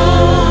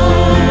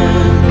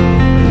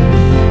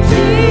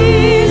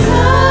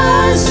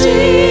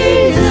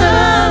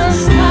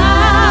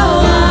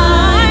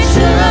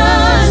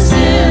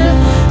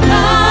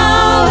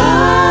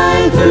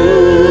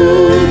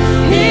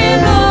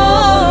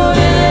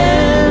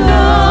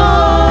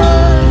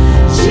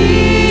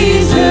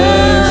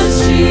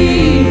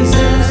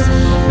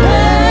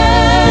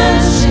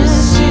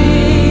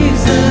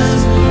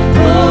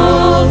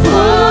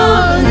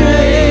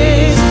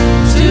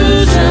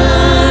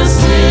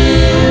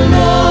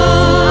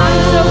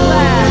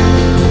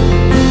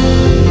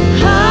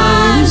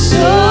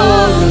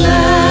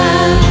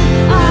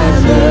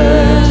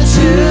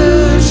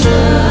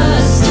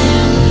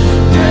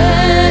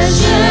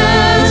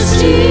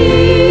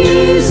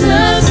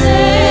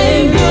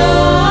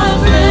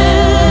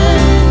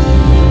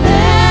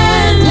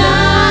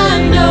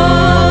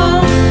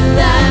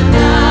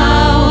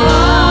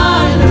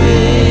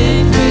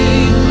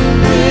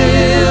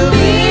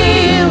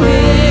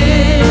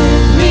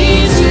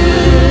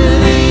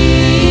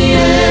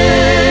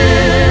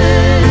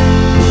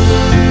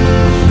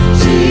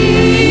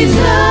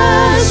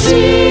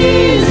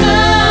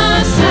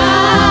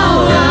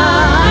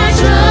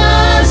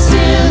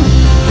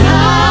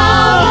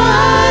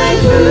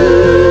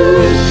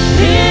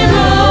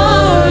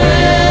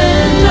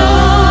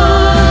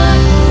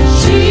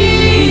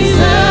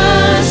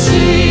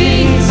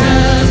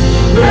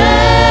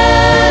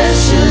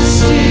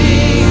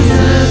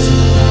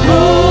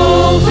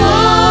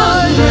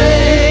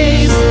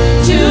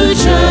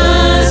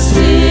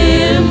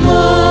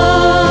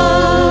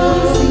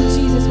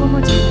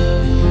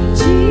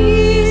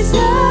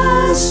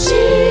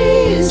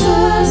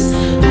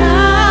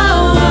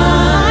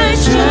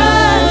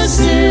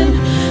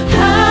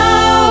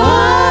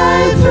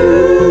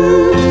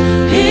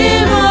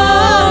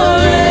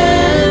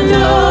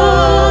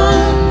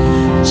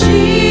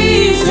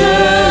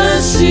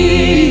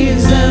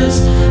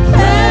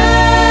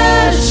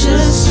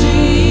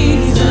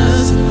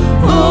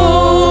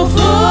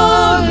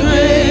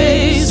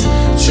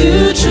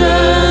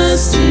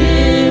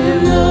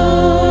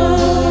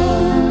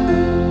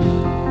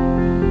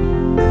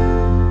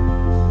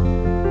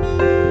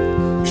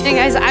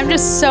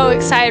 So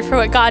excited for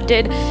what God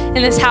did in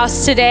this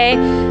house today.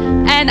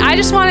 And I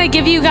just want to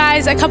give you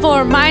guys a couple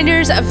of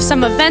reminders of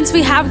some events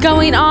we have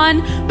going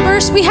on.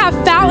 First, we have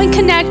Fountain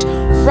Connect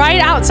right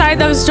outside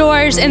those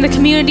doors in the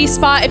community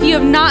spot. If you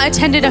have not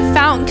attended a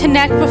Fountain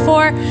Connect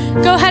before,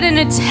 go ahead and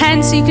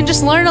attend so you can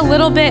just learn a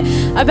little bit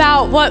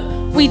about what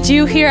we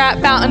do here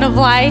at Fountain of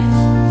Life.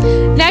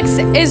 Next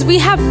is we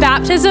have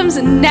baptisms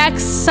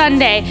next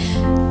Sunday.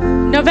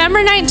 November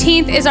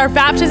 19th is our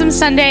baptism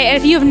Sunday, and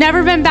if you have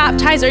never been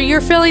baptized or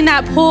you're filling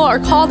that pull or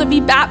call to be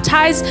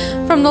baptized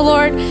from the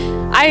Lord,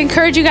 I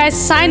encourage you guys,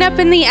 sign up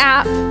in the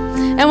app.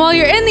 And while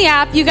you're in the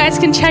app, you guys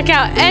can check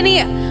out any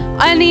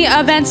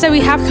events that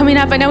we have coming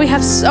up. I know we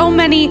have so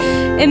many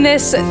in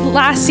this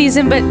last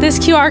season, but this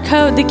the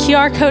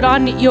QR code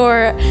on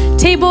your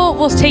table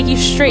will take you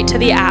straight to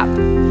the app.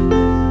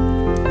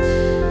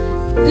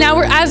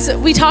 Now, as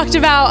we talked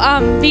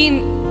about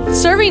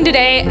serving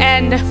today,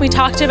 and we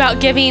talked about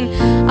giving,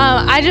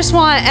 I just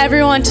want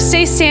everyone to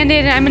stay standing,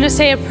 and I'm going to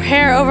say a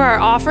prayer over our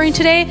offering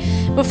today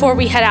before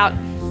we head out.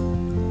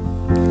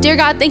 Dear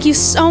God, thank you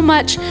so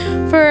much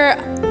for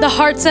the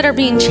hearts that are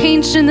being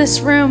changed in this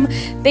room.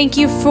 Thank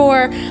you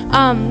for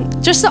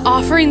just the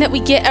offering that we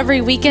get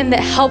every weekend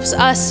that helps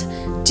us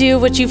do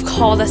what you've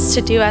called us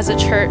to do as a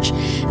church.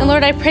 And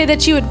Lord, I pray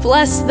that you would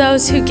bless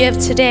those who give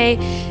today.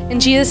 In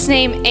Jesus'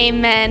 name,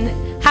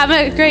 amen. Have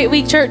a great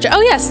week, church.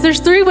 Oh yes, there's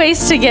 3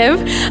 ways to give.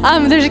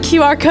 There's a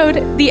QR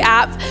code, the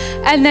app,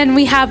 and then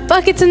we have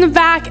buckets in the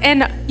back,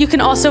 and you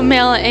can also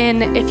mail it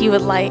in if you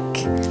would like.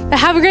 But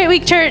have a great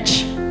week,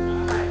 church.